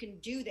 And if you can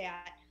do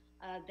that,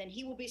 then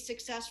he will be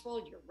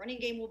successful, your running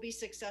game will be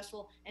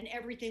successful, and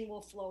everything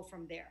will flow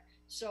from there.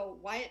 So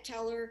Wyatt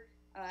Teller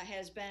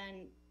has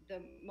been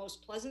the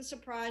most pleasant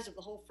surprise of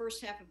the whole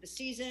first half of the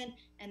season,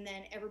 and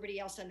then everybody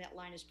else on that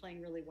line is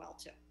playing really well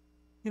too.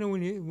 You know,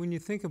 when you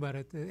think about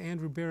it,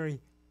 Andrew Berry,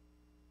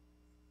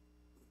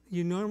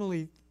 you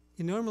normally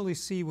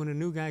see when a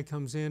new guy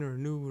comes in or a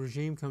new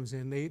regime comes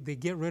in, they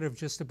get rid of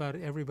just about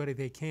everybody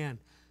they can.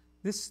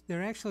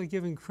 They're actually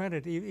giving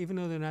credit, even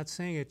though they're not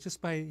saying it,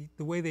 just by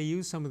the way they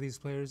use some of these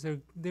players.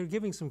 They're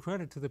giving some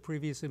credit to the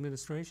previous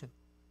administration.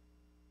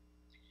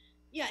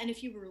 Yeah, and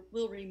if you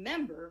will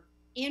remember,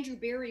 Andrew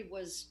Berry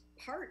was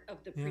part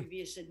of the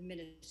previous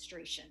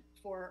administration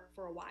for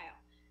a while.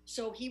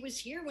 So he was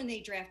here when they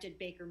drafted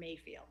Baker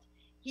Mayfield.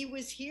 He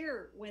was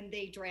here when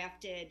they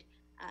drafted,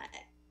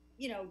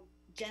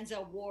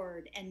 Denzel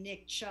Ward and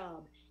Nick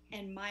Chubb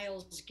and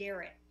Myles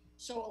Garrett.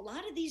 So a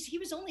lot of these, he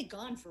was only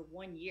gone for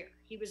 1 year.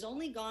 He was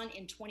only gone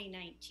in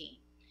 2019.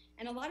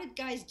 And a lot of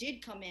guys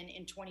did come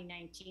in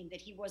 2019 that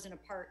he wasn't a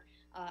part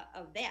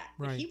of that.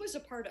 Right. But he was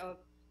a part of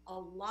a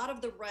lot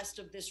of the rest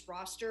of this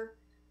roster.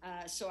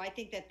 So I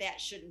think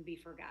that shouldn't be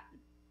forgotten.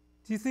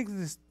 Do you think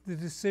the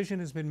decision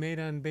has been made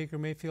on Baker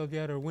Mayfield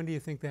yet, or when do you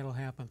think that'll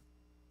happen?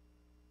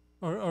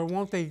 Or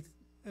won't they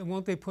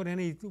put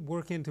any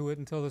work into it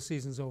until the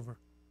season's over?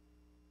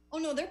 Oh,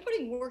 no, they're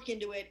putting work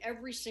into it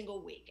every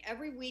single week.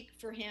 Every week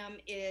for him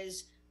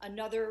is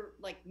another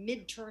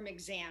midterm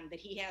exam that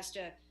he has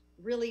to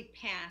really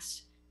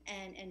pass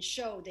and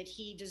show that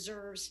he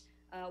deserves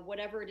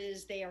whatever it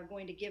is they are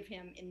going to give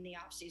him in the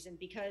offseason,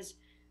 because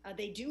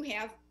they do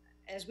have,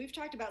 as we've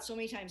talked about so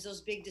many times,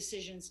 those big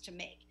decisions to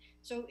make.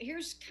 So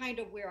here's kind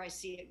of where I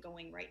see it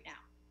going right now.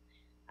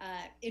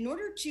 In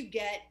order to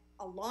get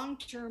a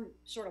long-term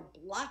sort of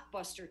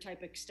blockbuster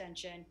type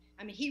extension,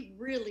 I mean, he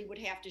really would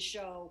have to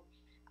show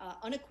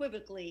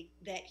unequivocally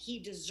that he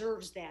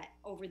deserves that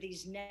over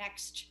these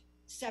next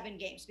 7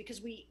 games,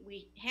 because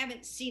we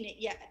haven't seen it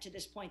yet to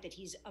this point that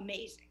he's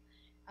amazing.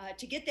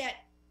 To get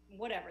that,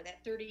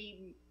 that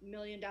 $30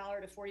 million to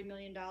 $40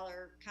 million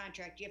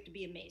contract, you have to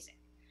be amazing.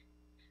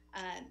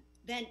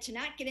 Then to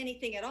not get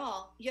anything at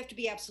all, you have to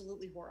be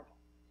absolutely horrible.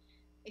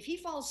 If he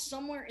falls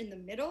somewhere in the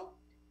middle,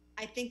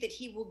 I think that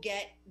he will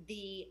get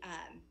his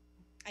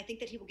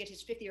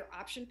 5th-year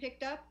option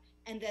picked up,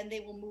 and then they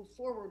will move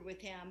forward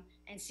with him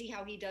and see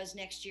how he does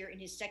next year in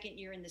his 2nd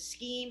year in the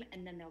scheme,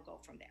 and then they'll go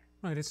from there.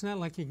 Right. It's not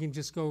like you can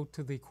just go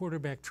to the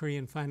quarterback tree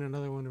and find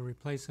another one to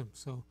replace him.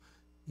 So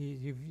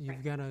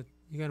you've got to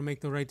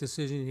make the right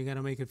decision. You got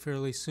to make it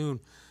fairly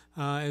soon.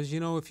 As you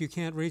know, if you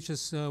can't reach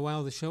us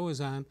while the show is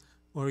on,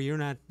 or you're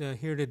not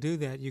here to do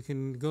that, you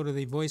can go to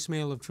the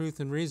voicemail of Truth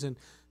and Reason.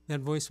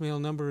 That voicemail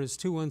number is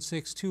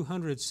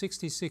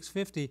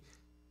 216-200-6650.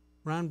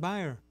 Ron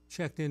Byer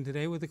checked in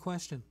today with a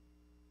question.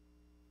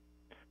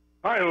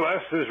 Hi,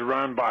 Les. This is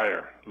Ron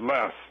Byer.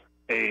 Les,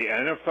 a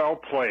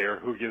NFL player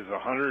who gives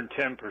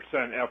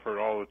 110% effort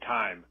all the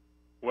time,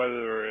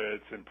 whether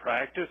it's in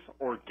practice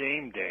or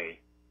game day.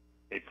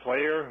 A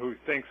player who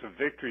thinks of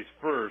victories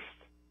first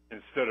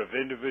instead of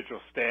individual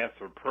stats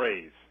or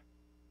praise.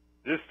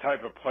 This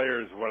type of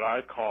player is what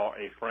I call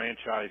a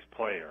franchise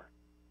player,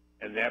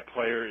 and that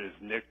player is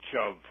Nick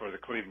Chubb for the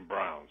Cleveland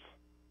Browns.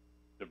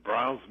 The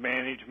Browns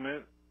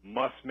management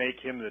must make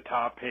him the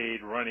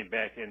top-paid running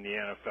back in the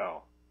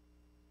NFL.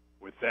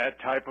 With that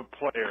type of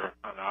player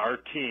on our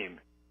team,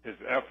 his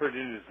effort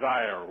and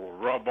desire will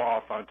rub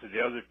off onto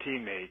the other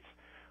teammates,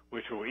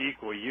 which will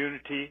equal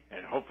unity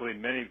and hopefully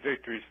many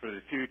victories for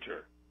the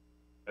future,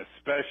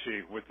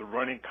 especially with the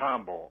running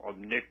combo of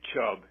Nick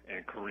Chubb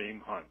and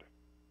Kareem Hunt.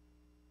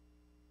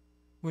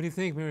 What do you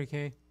think, Mary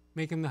Kay?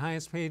 Make him the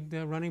highest paid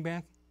running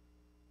back?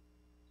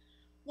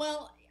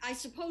 Well, I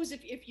suppose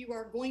if you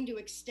are going to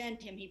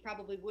extend him, he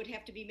probably would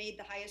have to be made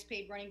the highest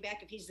paid running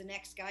back if he's the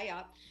next guy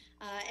up.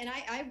 And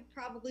I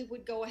probably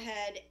would go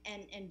ahead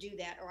and do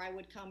that, or I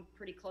would come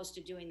pretty close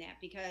to doing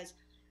that, because,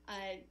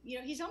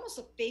 he's almost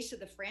the face of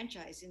the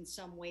franchise in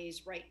some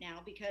ways right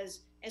now, because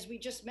as we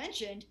just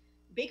mentioned,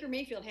 Baker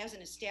Mayfield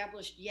hasn't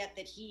established yet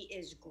that he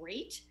is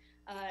great.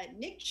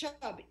 Nick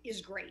Chubb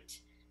is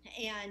great.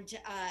 And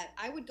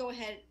I would go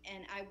ahead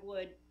and I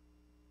would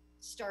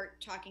start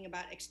talking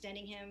about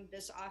extending him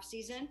this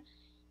offseason.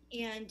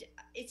 And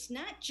it's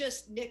not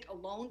just Nick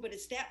alone, but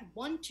it's that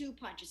 1-2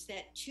 punch. It's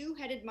that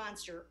two-headed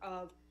monster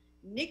of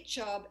Nick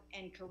Chubb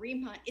and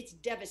Kareem Hunt. It's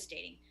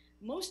devastating.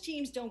 Most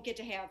teams don't get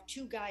to have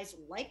 2 guys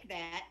like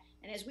that.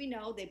 And as we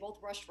know, they both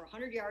rushed for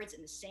 100 yards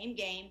in the same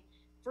game.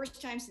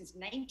 First time since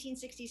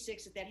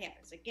 1966 that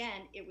happens.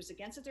 Again, it was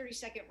against a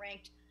 32nd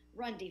ranked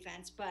run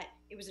defense, but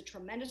it was a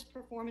tremendous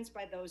performance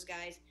by those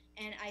guys.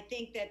 And I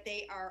think that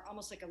they are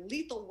almost like a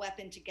lethal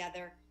weapon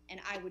together,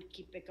 and I would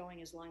keep it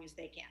going as long as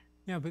they can.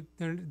 Yeah, but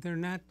they're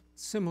not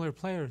similar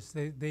players.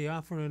 They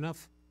offer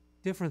enough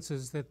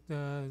differences that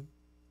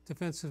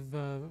defensive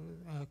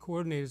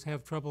coordinators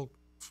have trouble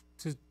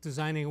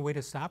designing a way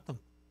to stop them.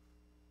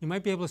 You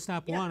might be able to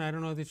stop one. I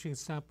don't know that you can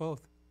stop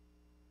both.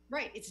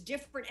 Right. It's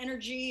different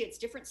energy. It's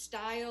different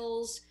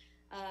styles.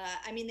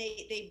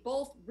 They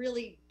both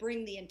really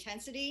bring the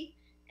intensity,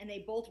 and they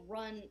both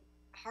run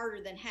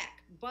harder than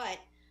heck. But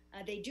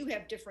They do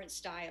have different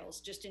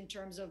styles, just in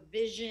terms of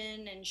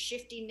vision and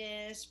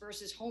shiftiness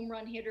versus home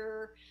run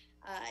hitter.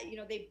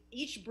 They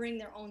each bring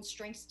their own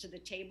strengths to the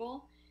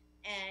table,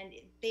 and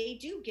they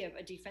do give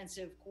a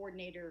defensive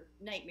coordinator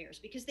nightmares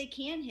because they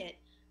can hit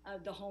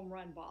the home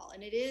run ball,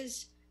 and it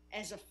is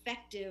as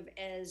effective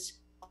as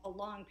a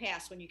long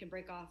pass when you can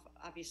break off,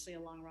 obviously, a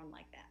long run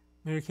like that.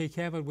 Mary Kay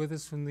Cabot with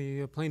us from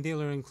the Plain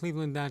Dealer and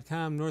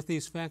cleveland.com.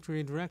 Northeast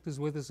Factory Direct is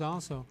with us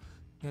also.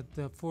 At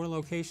 4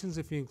 locations,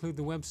 if you include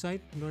the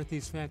website,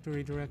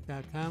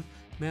 northeastfactorydirect.com,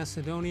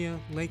 Macedonia,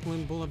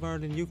 Lakeland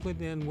Boulevard in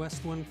Euclid, and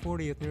West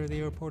 140th near the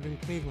airport in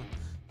Cleveland.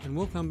 And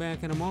we'll come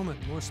back in a moment.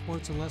 More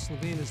Sports and Les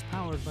Levine is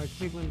powered by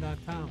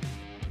cleveland.com.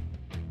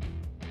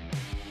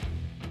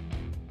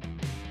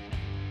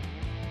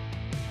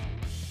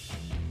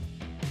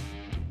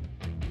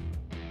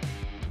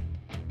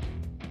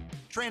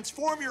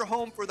 Transform your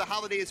home for the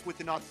holidays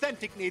with an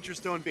authentic Nature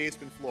Stone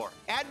basement floor.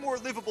 Add more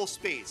livable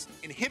space,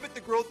 inhibit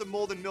the growth of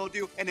mold and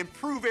mildew, and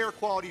improve air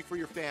quality for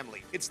your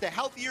family. It's the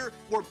healthier,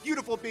 more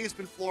beautiful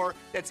basement floor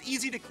that's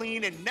easy to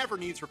clean and never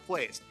needs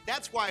replaced.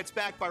 That's why it's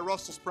backed by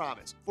Russell's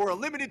Promise. For a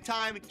limited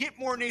time, get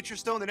more Nature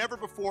Stone than ever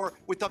before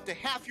with up to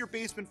half your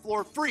basement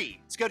floor free.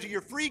 Schedule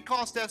your free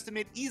cost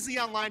estimate easily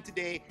online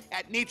today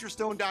at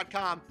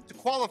naturestone.com to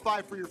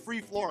qualify for your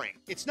free flooring.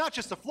 It's not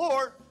just a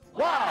floor.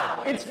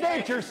 Wow, it's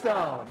Nature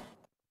Stone.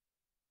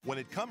 When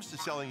it comes to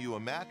selling you a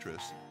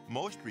mattress,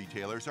 most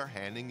retailers are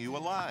handing you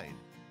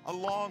a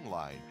long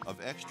line of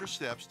extra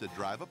steps that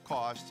drive up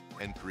costs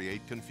and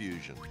create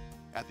confusion.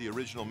 At the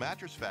Original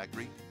Mattress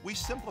Factory, we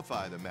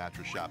simplify the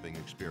mattress shopping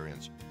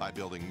experience by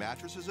building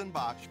mattresses and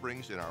box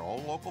springs in our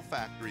own local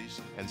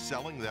factories and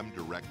selling them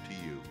direct to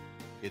you.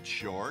 It's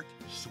short,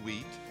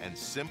 sweet, and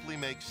simply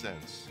makes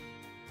sense.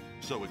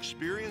 So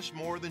experience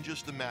more than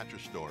just a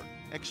mattress store.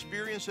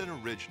 Experience an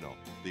original,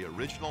 the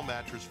Original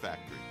Mattress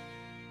Factory.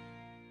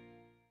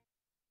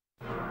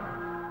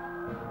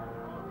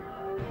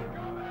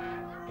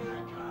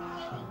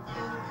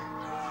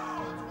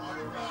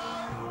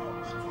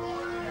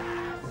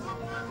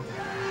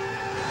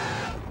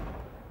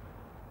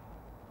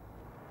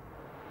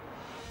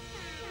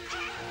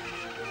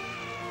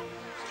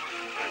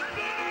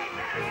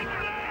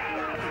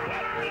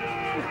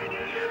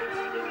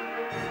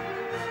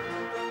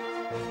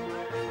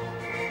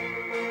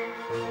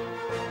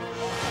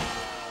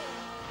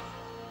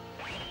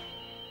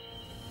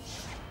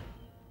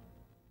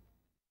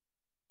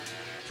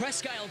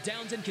 Presque Isle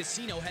Downs and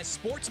Casino has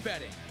sports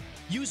betting.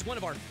 Use one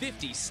of our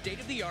 50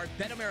 state-of-the-art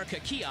Bet America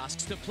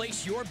kiosks to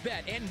place your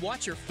bet and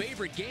watch your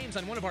favorite games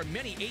on one of our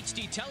many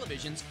HD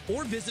televisions,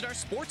 or visit our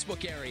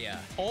sportsbook area.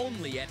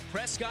 Only at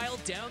Presque Isle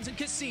Downs and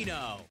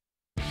Casino.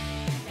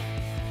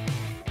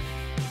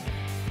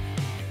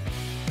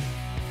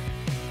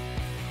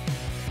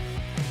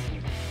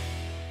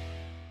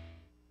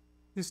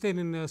 This date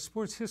in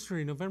sports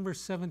history, November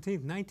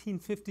 17th,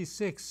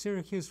 1956,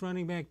 Syracuse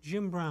running back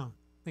Jim Brown,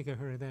 I think I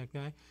heard of that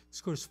guy,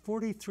 scores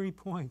 43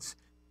 points,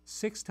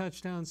 6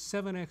 touchdowns,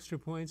 7 extra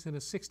points, and a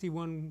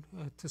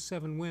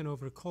 61-7 win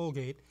over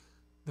Colgate.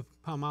 The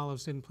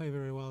Palmolives didn't play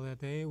very well that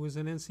day. It was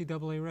an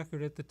NCAA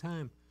record at the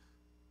time.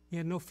 He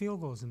had no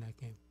field goals in that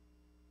game.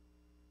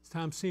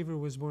 Tom Seaver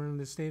was born in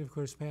the state, of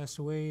course, passed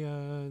away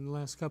in the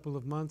last couple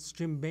of months.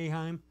 Jim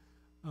Boeheim,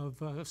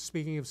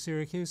 speaking of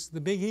Syracuse,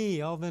 the Big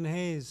E, Alvin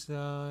Hayes,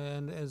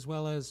 and as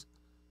well as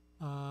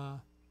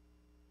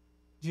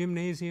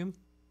Gymnasium,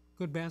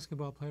 good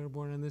basketball player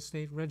born in this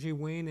state. Reggie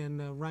Wayne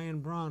and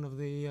Ryan Braun of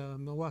the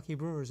Milwaukee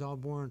Brewers, all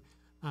born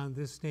on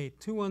this date.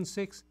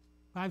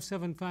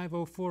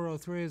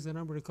 216-575-0403 is the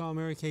number to call.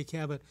 Mary Kay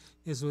Cabot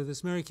is with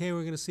us. Mary Kay,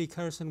 we're going to see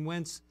Carson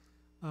Wentz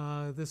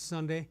this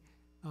Sunday.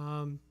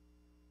 How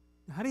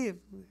do you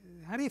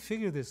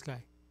figure this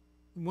guy?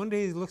 One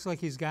day he looks like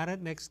he's got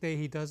it, next day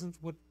he doesn't.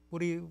 What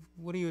do you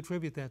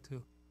attribute that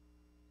to?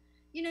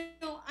 You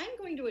know, I'm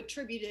going to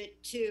attribute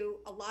it to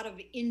a lot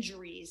of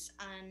injuries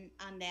on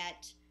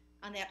that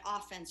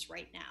offense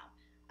right now.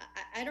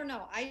 I don't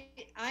know.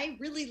 I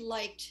really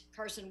liked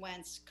Carson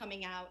Wentz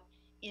coming out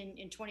in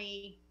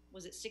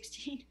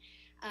 2016.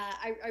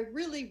 I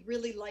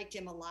really liked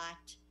him a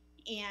lot,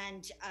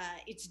 and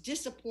it's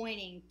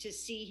disappointing to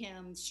see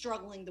him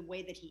struggling the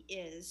way that he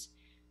is.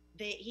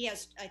 He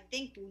has, I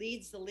think,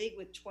 leads the league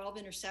with 12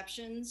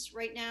 interceptions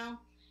right now.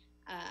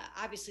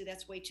 Obviously,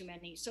 that's way too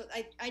many. So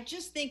I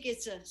just think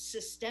it's a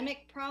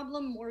systemic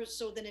problem more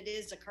so than it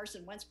is a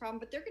Carson Wentz problem.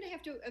 But they're going to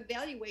have to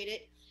evaluate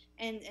it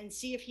and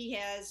see if he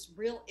has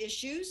real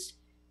issues,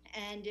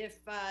 and if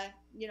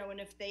and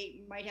if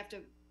they might have to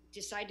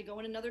decide to go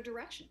in another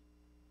direction.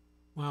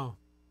 Wow.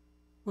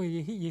 Well,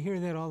 you hear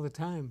that all the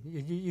time.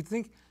 You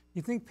think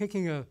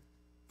picking a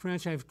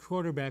franchise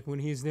quarterback when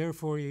he's there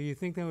for you, you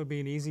think that would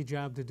be an easy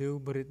job to do,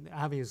 but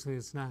obviously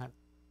it's not.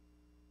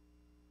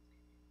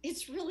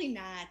 It's really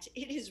not.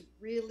 It is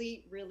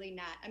really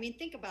not. I mean,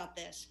 think about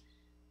this.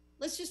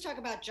 Let's just talk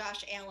about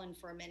Josh Allen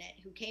for a minute,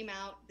 who came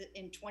out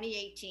in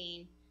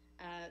 2018,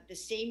 the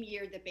same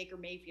year that Baker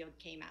Mayfield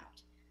came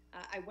out.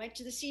 I went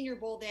to the Senior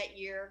Bowl that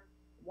year,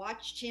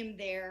 watched him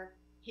there.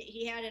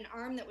 He had an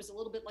arm that was a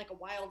little bit like a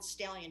wild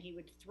stallion. He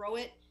would throw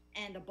it,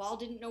 and the ball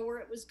didn't know where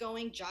it was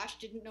going. Josh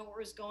didn't know where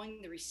it was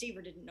going. The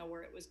receiver didn't know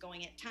where it was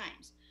going at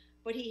times.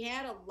 But he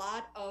had a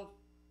lot of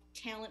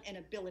talent and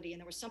ability,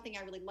 and there was something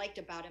I really liked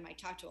about him. I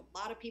talked to a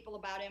lot of people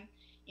about him,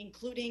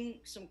 including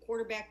some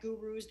quarterback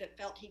gurus that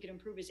felt he could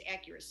improve his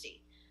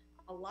accuracy.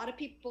 A lot of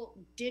people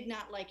did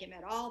not like him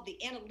at all. The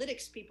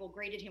analytics people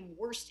graded him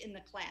worst in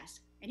the class,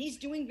 and he's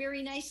doing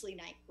very nicely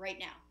right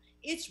now.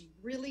 It's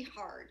really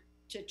hard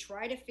to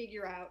try to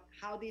figure out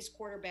how these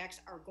quarterbacks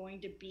are going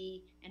to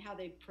be and how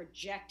they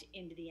project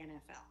into the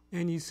NFL.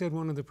 And you said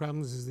one of the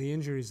problems is the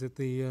injuries that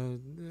the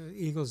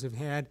Eagles have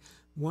had.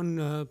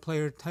 One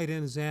player, tight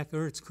end Zach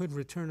Ertz, could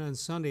return on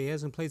Sunday. He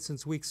hasn't played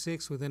since week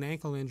 6 with an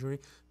ankle injury,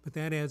 but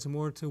that adds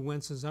more to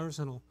Wentz's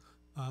arsenal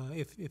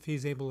if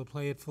he's able to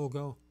play at full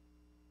go.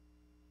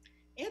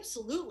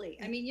 Absolutely.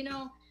 I mean,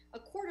 a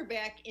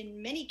quarterback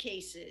in many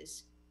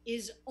cases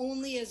is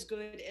only as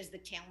good as the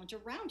talent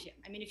around him.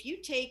 I mean, if you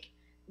take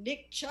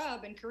Nick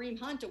Chubb and Kareem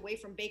Hunt away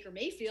from Baker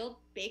Mayfield,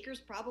 Baker's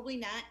probably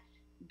not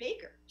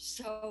Baker.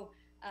 So,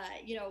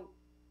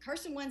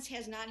 Carson Wentz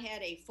has not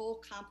had a full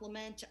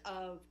complement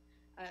of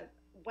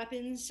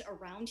weapons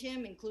around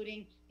him,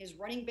 including his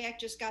running back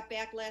just got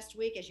back last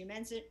week. As you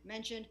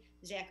mentioned,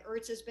 Zach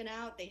Ertz has been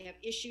out. They have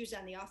issues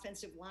on the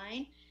offensive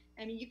line.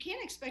 I mean, you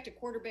can't expect a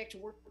quarterback to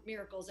work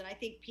miracles, and I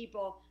think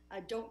people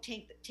don't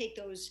take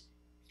those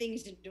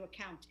things into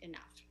account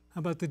enough. How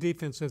about the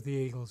defense of the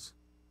Eagles?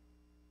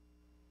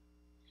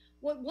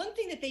 Well, one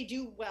thing that they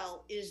do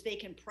well is they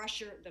can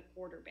pressure the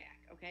quarterback,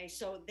 okay?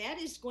 So that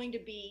is going to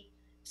be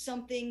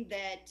something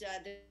that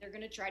they're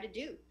going to try to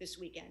do this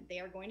weekend. They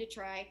are going to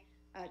try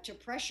to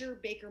pressure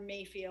Baker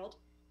Mayfield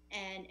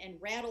and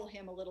rattle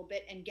him a little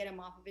bit and get him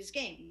off of his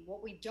game.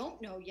 What we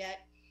don't know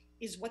yet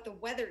is what the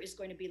weather is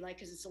going to be like,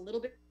 because it's a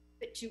little bit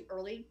too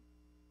early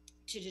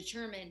to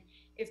determine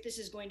if this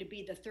is going to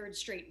be the third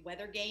straight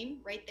weather game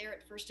right there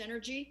at First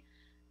Energy.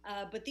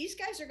 But these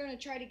guys are going to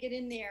try to get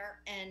in there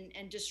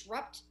and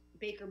disrupt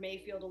Baker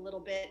Mayfield a little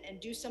bit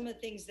and do some of the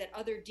things that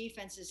other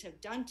defenses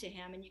have done to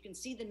him. And you can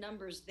see the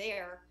numbers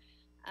there.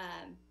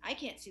 I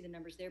can't see the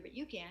numbers there, but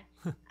you can.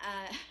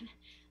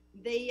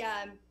 They've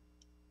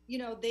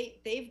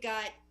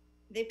got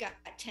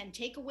 10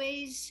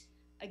 takeaways.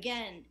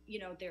 Again,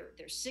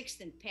 they're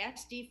sixth in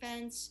pass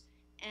defense.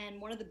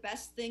 And one of the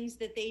best things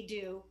that they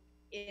do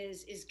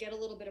is get a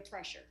little bit of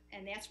pressure.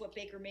 And that's what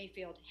Baker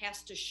Mayfield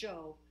has to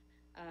show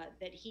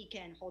that he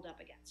can hold up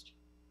against.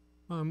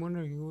 Well, I'm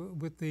wondering,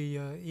 with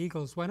the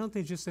Eagles, why don't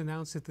they just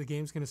announce that the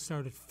game's going to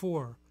start at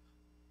 4,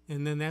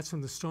 and then that's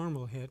when the storm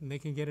will hit, and they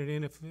can get it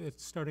in if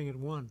it's starting at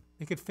 1.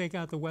 They could fake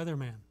out the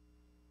weatherman.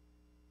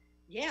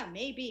 Yeah,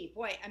 maybe.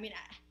 Boy, I mean,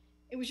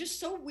 it was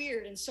just so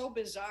weird and so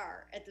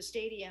bizarre at the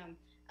stadium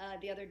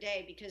the other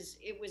day, because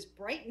it was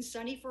bright and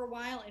sunny for a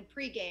while in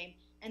pregame,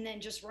 and then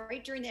just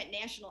right during that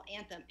national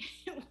anthem,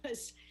 it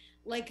was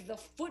like the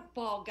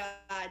football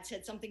gods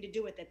had something to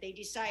do with it. They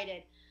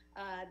decided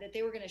that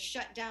they were going to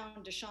shut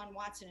down Deshaun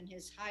Watson and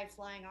his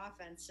high-flying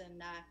offense,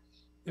 and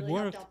really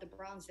helped out the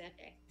Browns that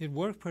day. It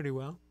worked pretty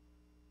well.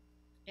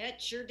 It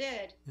sure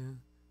did. Yeah.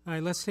 All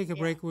right, let's take a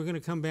break. We're going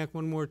to come back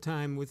one more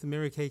time with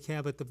Mary Kay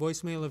Cabot, the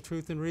voicemail of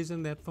Truth and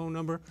Reason. That phone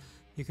number,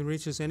 you can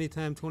reach us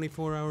anytime,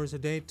 24 hours a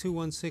day,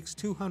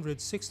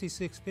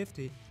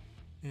 216-200-6650,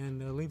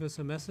 and leave us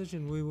a message,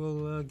 and we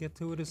will get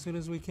to it as soon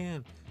as we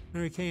can.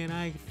 Mary Kay and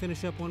I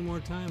finish up one more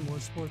time. More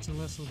Sports and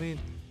Les Levine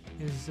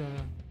is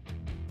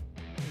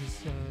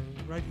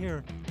right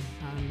here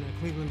on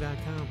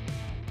cleveland.com.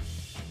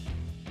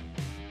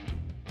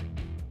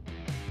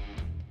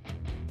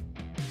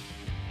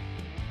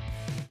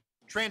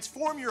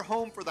 Transform your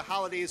home for the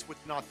holidays with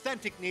an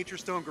authentic Nature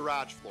Stone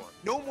garage floor.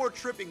 No more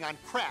tripping on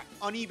cracked,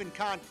 uneven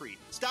concrete.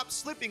 Stop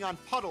slipping on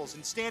puddles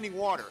and standing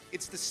water.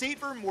 It's the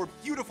safer, more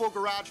beautiful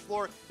garage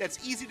floor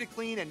that's easy to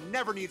clean and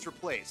never needs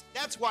replaced.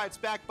 That's why it's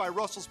backed by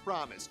Russell's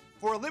Promise.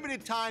 For a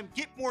limited time,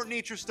 get more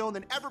Nature Stone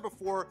than ever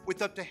before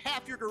with up to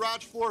half your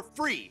garage floor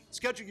free.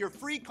 Schedule your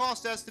free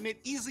cost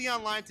estimate easily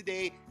online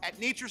today at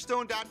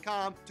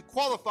naturestone.com to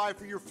qualify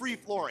for your free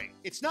flooring.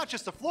 It's not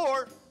just a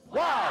floor.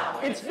 Wow,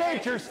 it's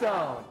Nature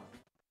Stone.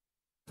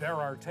 There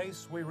are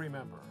tastes we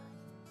remember.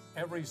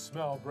 Every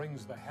smell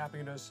brings the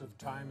happiness of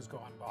times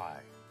gone by.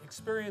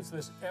 Experience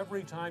this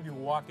every time you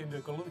walk into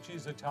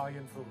Gallucci's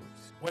Italian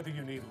Foods. Whether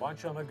you need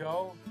lunch on the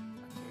go, a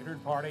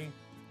catered party,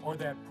 or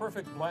that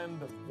perfect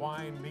blend of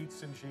wine,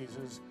 meats, and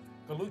cheeses,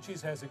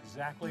 Gallucci's has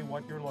exactly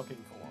what you're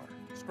looking for.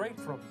 Straight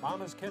from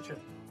Mama's kitchen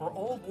for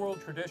old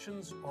world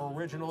traditions or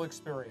original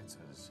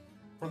experiences.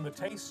 From the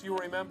tastes you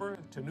remember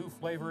to new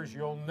flavors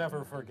you'll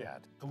never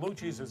forget,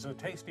 Gallucci's is a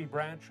tasty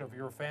branch of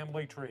your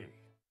family tree.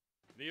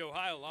 The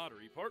Ohio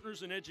Lottery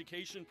Partners in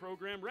Education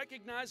program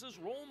recognizes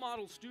role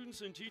model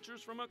students and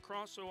teachers from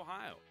across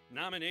Ohio.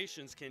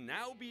 Nominations can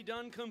now be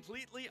done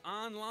completely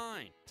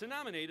online. To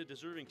nominate a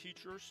deserving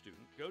teacher or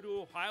student, go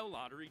to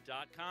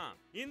ohiolottery.com.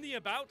 In the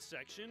About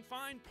section,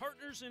 find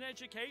Partners in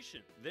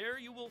Education. There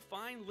you will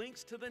find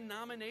links to the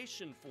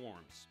nomination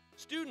forms.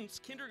 Students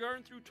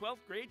kindergarten through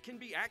 12th grade can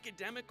be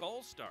academic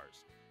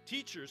all-stars.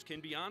 Teachers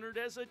can be honored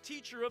as a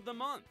Teacher of the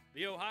Month.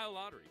 The Ohio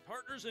Lottery,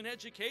 partners in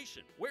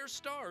education, where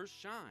stars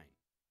shine.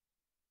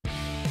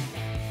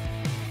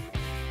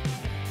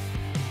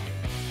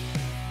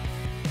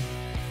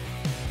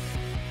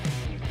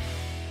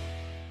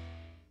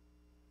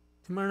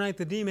 Tomorrow night,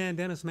 the D-Man,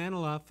 Dennis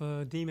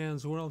Maniloff,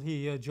 D-Man's World,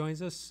 he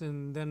joins us,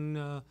 and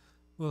then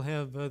we'll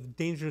have the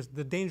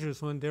dangerous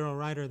one, Darryl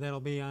Ryder. That'll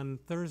be on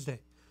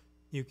Thursday.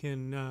 You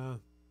can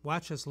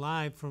watch us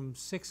live from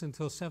 6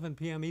 until 7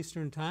 p.m.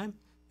 Eastern Time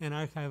and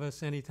archive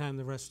us anytime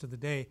the rest of the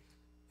day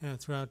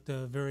throughout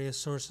various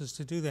sources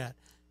to do that.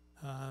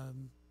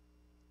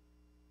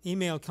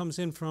 Email comes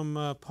in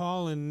from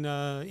Paul in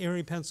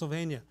Erie,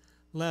 Pennsylvania.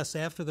 Les,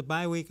 after the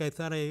bye week, I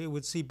thought I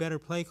would see better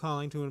play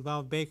calling to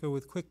involve Baker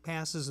with quick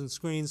passes and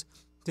screens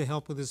to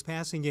help with his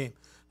passing game.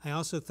 I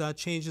also thought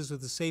changes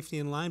with the safety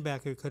and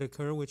linebacker could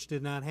occur, which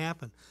did not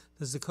happen.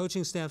 Does the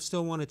coaching staff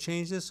still want to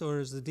change this, or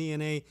is the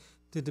DNA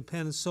to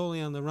depend solely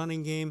on the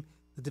running game,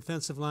 the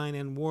defensive line,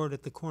 and Ward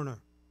at the corner?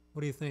 What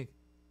do you think?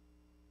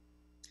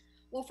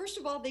 Well, first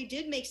of all, they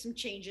did make some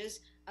changes.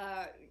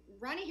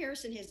 Ronnie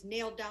Harrison has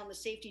nailed down the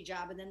safety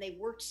job, and then they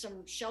worked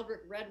some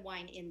Sheldrick red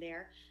wine in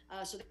there.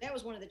 So that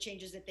was one of the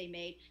changes that they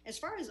made. As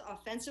far as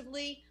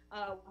offensively,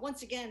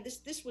 once again,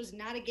 this was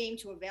not a game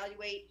to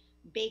evaluate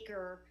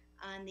Baker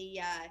on the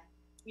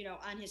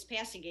on his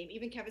passing game.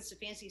 Even Kevin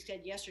Stefanski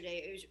said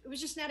yesterday it was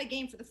just not a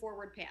game for the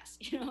forward pass.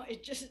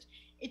 It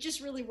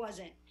just really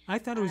wasn't. I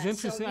thought it was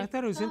interesting. I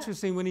thought it was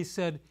interesting when he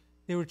said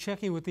they were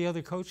checking with the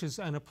other coaches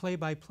on a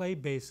play-by-play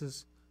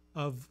basis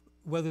of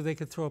whether they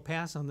could throw a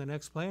pass on the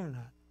next play or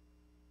not.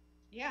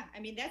 Yeah,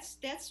 I mean,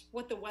 that's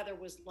what the weather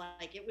was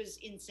like. It was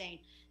insane.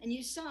 And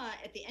you saw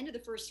at the end of the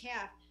first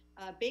half,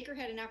 Baker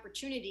had an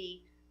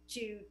opportunity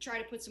to try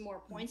to put some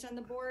more points on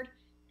the board,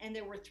 and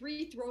there were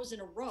 3 throws in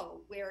a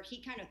row where he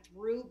kind of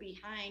threw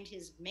behind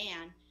his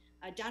man.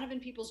 Donovan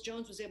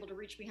Peoples-Jones was able to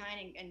reach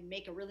behind and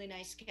make a really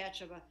nice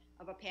catch of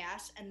a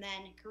pass, and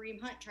then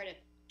Kareem Hunt tried to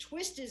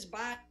twist his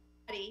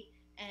body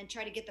and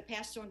try to get the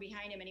pass thrown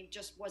behind him, and he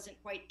just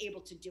wasn't quite able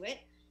to do it.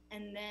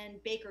 And then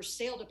Baker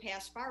sailed a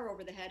pass far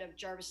over the head of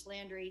Jarvis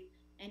Landry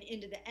and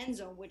into the end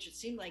zone, which it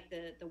seemed like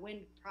the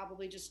wind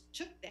probably just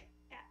took that.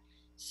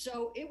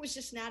 So it was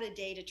just not a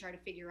day to try to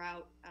figure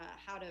out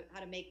how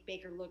to make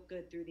Baker look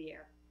good through the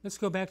air. Let's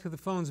go back to the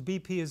phones.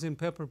 BP is in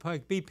Pepper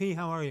Pike. BP,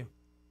 how are you?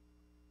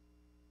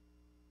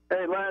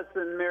 Hey, Les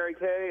and Mary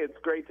Kay, it's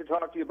great to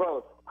talk to you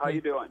both. How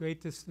you doing?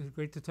 Great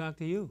to talk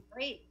to you.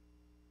 Great,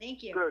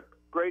 thank you. Good,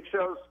 great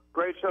show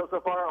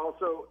so far.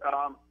 Also,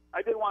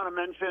 I did want to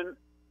mention,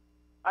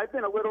 I've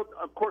been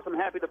of course, I'm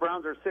happy the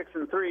Browns are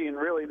 6-3, and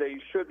really they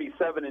should be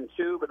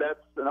 7-2, but that's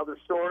another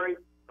story.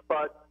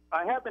 But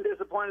I have been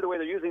disappointed the way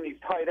they're using these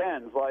tight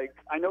ends. Like,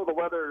 I know the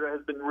weather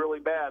has been really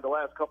bad the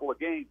last couple of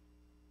games,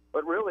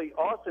 but really,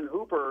 Austin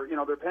Hooper,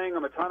 they're paying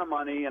him a ton of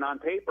money, and on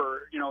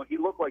paper, he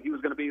looked like he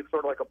was going to be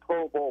sort of like a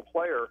Pro Bowl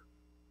player.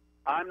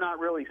 I'm not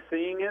really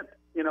seeing it.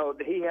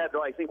 He had,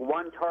 I think,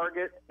 1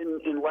 target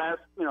in last,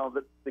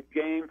 the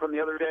game from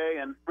the other day,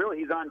 and really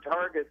he's on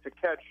target to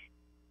catch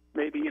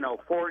maybe,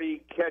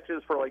 40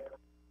 catches for like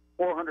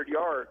 400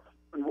 yards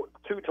and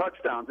 2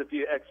 touchdowns if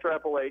you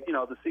extrapolate,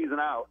 the season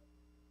out.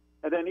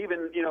 And then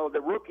even,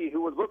 the rookie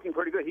who was looking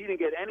pretty good, he didn't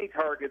get any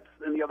targets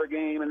in the other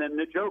game, and then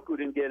Njoku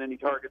didn't get any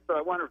targets. So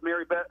I wonder if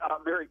Mary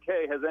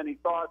Kay has any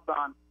thoughts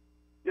on,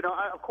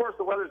 of course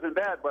the weather's been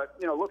bad, but,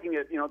 looking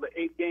at, the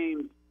 8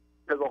 games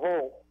as a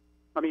whole,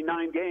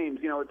 9 games,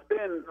 it's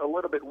been a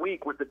little bit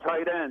weak with the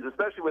tight ends,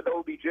 especially with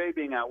OBJ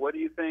being out. What do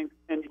you think?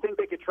 And you think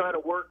they could try to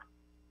work,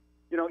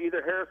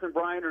 either Harrison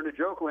Bryant or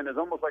Njoku in as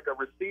almost like a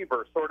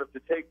receiver, sort of to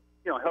take,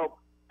 help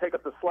take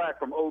up the slack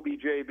from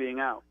OBJ being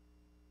out?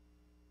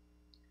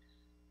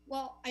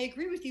 Well, I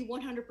agree with you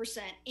 100%,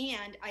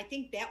 and I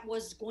think that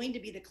was going to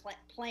be the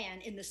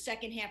plan in the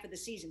second half of the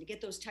season, to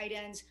get those tight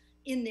ends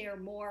in there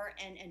more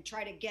and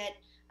try to get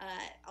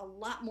a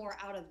lot more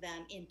out of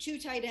them in 2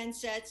 tight end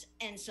sets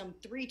and some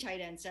 3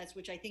 tight end sets,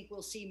 which I think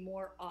we'll see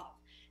more of.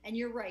 And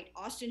you're right,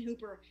 Austin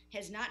Hooper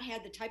has not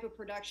had the type of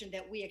production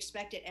that we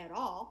expected at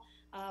all,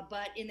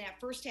 but in that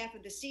first half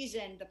of the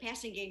season, the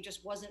passing game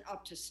just wasn't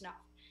up to snuff.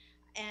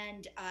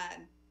 And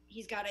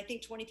he's got, I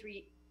think,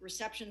 23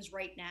 receptions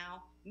right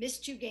now,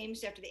 missed 2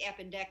 games after the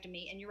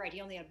appendectomy, and you're right,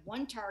 he only had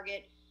 1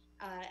 target,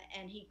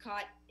 and he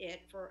caught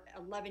it for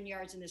 11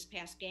 yards in this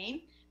past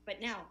game. But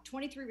now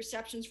 23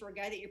 receptions for a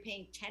guy that you're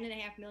paying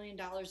 $10.5 million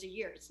a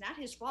year. It's not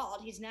his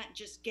fault. He's not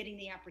just getting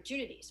the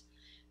opportunities.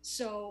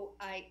 So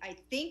I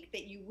think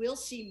that you will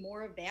see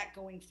more of that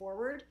going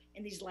forward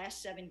in these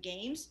last 7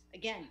 games.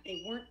 Again,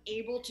 they weren't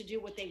able to do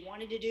what they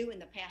wanted to do in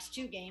the past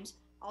 2 games,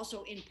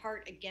 also in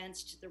part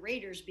against the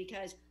Raiders,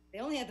 because they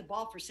only had the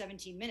ball for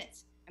 17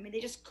 minutes. They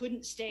just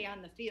couldn't stay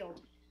on the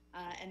field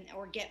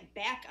or get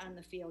back on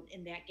the field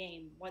in that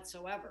game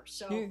whatsoever.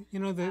 So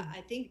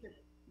I think that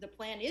the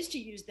plan is to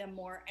use them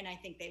more, and I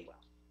think they will.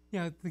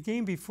 Yeah, the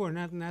game before,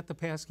 not the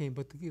past game,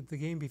 but the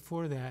game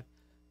before that,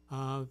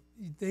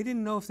 they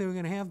didn't know if they were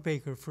going to have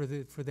Baker for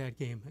that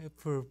game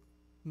for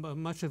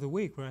much of the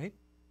week, right?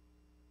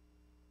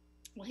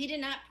 Well, he did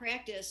not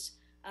practice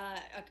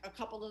a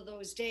couple of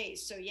those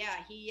days. So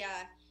yeah,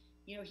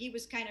 he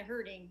was kind of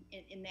hurting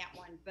in that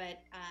one, but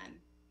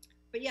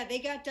yeah, they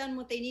got done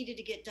what they needed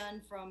to get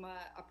done from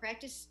a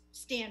practice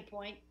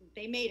standpoint.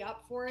 They made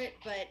up for it,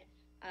 but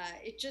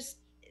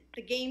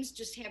the games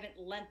just haven't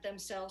lent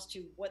themselves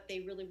to what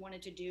they really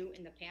wanted to do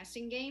in the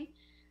passing game.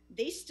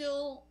 They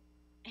still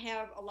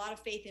have a lot of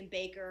faith in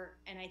Baker,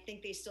 and I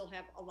think they still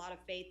have a lot of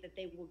faith that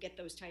they will get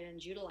those tight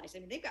ends utilized. I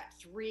mean, they've got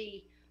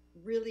 3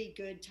 really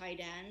good tight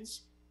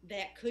ends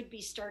that could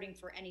be starting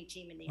for any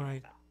team in the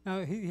right.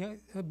 NFL.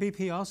 Now,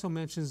 BP also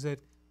mentions that,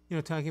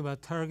 talking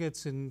about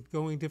targets and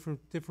going different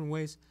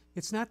ways.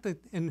 It's not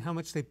and how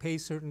much they pay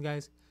certain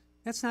guys.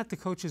 That's not the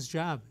coach's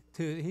job.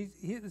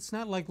 It's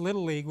not like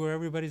Little League where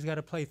everybody's got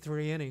to play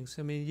 3 innings.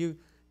 I mean,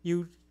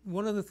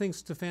 one of the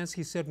things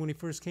Stefanski said when he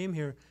first came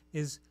here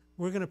is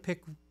we're going to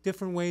pick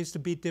different ways to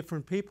beat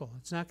different people.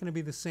 It's not going to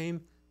be the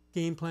same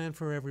game plan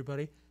for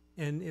everybody,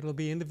 and it'll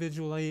be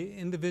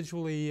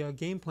individually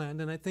game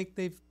planned. And I think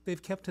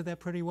they've kept to that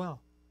pretty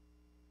well.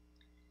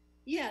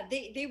 Yeah,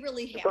 they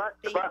really have.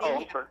 They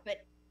have.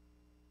 But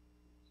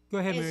go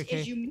ahead, Mary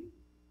Kay.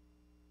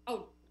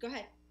 Go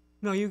ahead.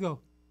 No, you go.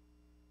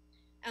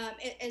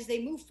 As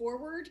they move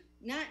forward,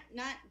 not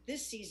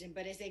this season,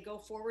 but as they go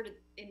forward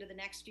into the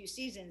next few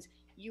seasons,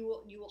 you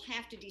will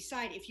have to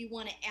decide if you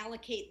want to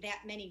allocate that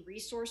many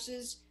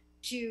resources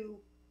to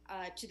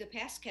the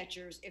pass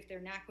catchers if they're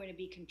not going to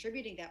be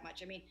contributing that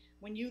much. I mean,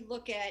 when you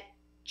look at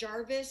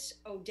Jarvis,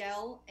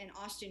 Odell, and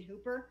Austin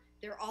Hooper,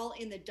 they're all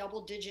in the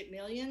double-digit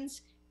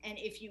millions, and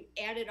if you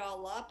add it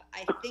all up,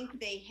 I think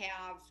they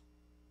have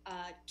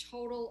a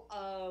total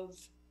of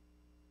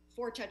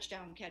 4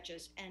 touchdown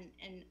catches,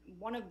 and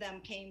one of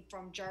them came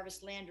from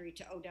Jarvis Landry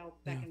to Odell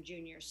Beckham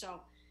Jr.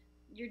 So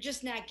you're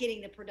just not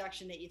getting the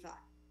production that you thought.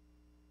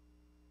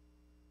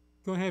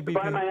 Go ahead, BP.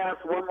 If I may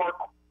ask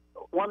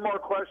one more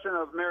question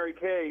of Mary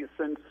Kay,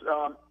 since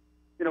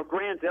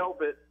Grant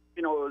Delpit,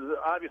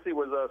 obviously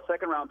was a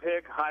second-round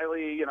pick,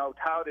 highly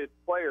touted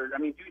player. I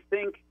mean, do you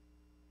think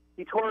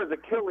he tore his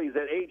Achilles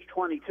at age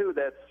 22?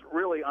 That's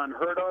really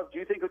unheard of. Do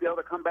you think he'll be able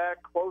to come back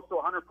close to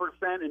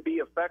 100% and be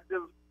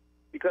effective?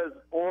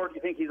 Or do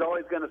you think he's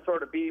always going to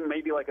sort of be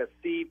maybe like a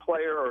C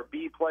player or a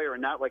B player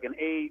and not like an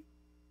A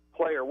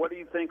player? What do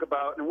you think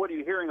about, and what are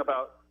you hearing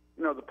about,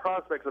 the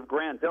prospects of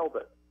Grant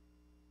Delpit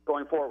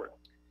going forward?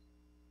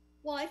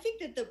 Well, I think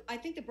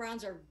the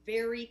Browns are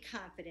very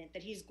confident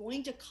that he's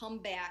going to come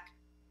back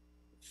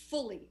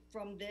fully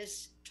from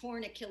this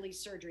torn Achilles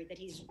surgery. That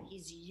he's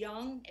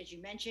young, as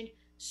you mentioned,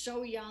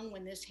 so young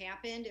when this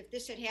happened. If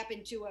this had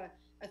happened to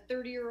a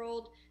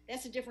 30-year-old,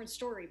 that's a different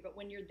story. But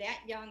when you're that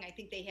young, I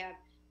think they have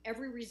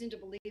every reason to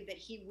believe that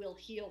he will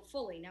heal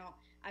fully. Now,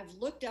 I've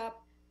looked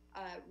up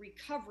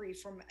recovery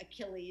from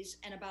Achilles,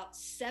 and about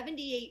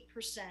 78%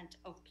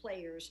 of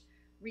players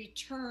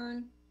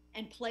return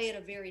and play at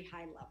a very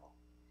high level.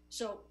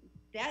 So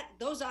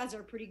those odds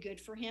are pretty good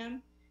for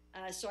him.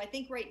 So I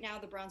think right now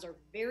the Browns are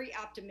very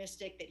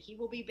optimistic that he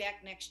will be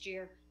back next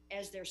year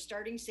as their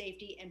starting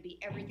safety and be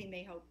everything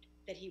they hoped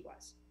that he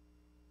was.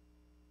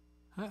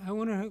 I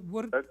wonder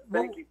what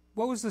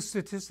was the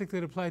statistic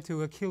that applied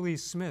to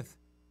Achilles Smith?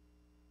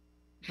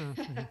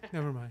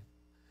 Never mind.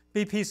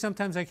 BP,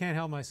 sometimes I can't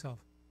help myself.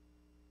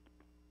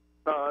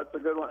 That's a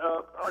good one.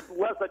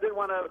 Les, I did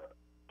want to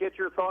get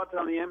your thoughts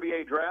on the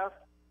NBA draft.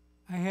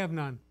 I have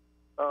none.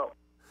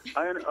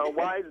 A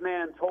wise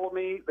man told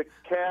me the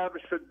Cavs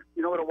should,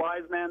 you know what a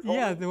wise man told me?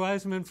 Yeah, the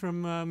wise man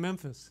from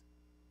Memphis.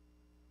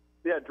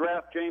 Yeah,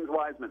 draft James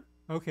Wiseman.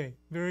 Okay,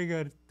 very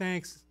good.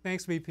 Thanks,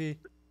 BP.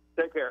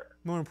 Take care.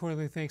 More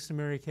importantly, thanks to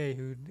Mary Kay,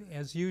 who,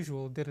 as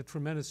usual, did a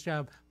tremendous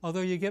job.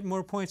 Although you get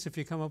more points if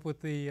you come up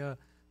with the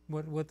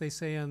what they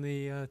say on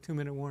the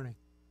 2-minute warning.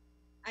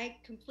 I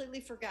completely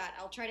forgot.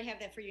 I'll try to have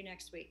that for you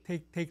next week.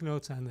 Take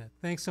notes on that.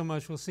 Thanks so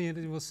much. We'll see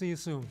you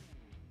soon.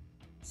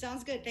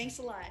 Sounds good. Thanks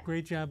a lot.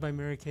 Great job by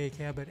Mary Kay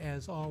Cabot,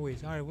 as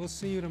always. All right, we'll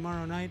see you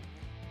tomorrow night.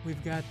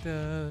 We've got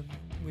the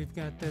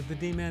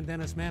D-man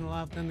Dennis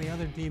Maniloff, then the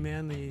other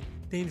D-man, the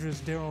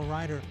dangerous Darryl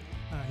Ryder.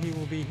 He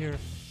will be here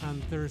on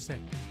Thursday.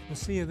 We'll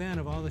see you then.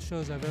 Of all the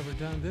shows I've ever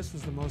done, this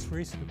was the most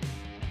recent.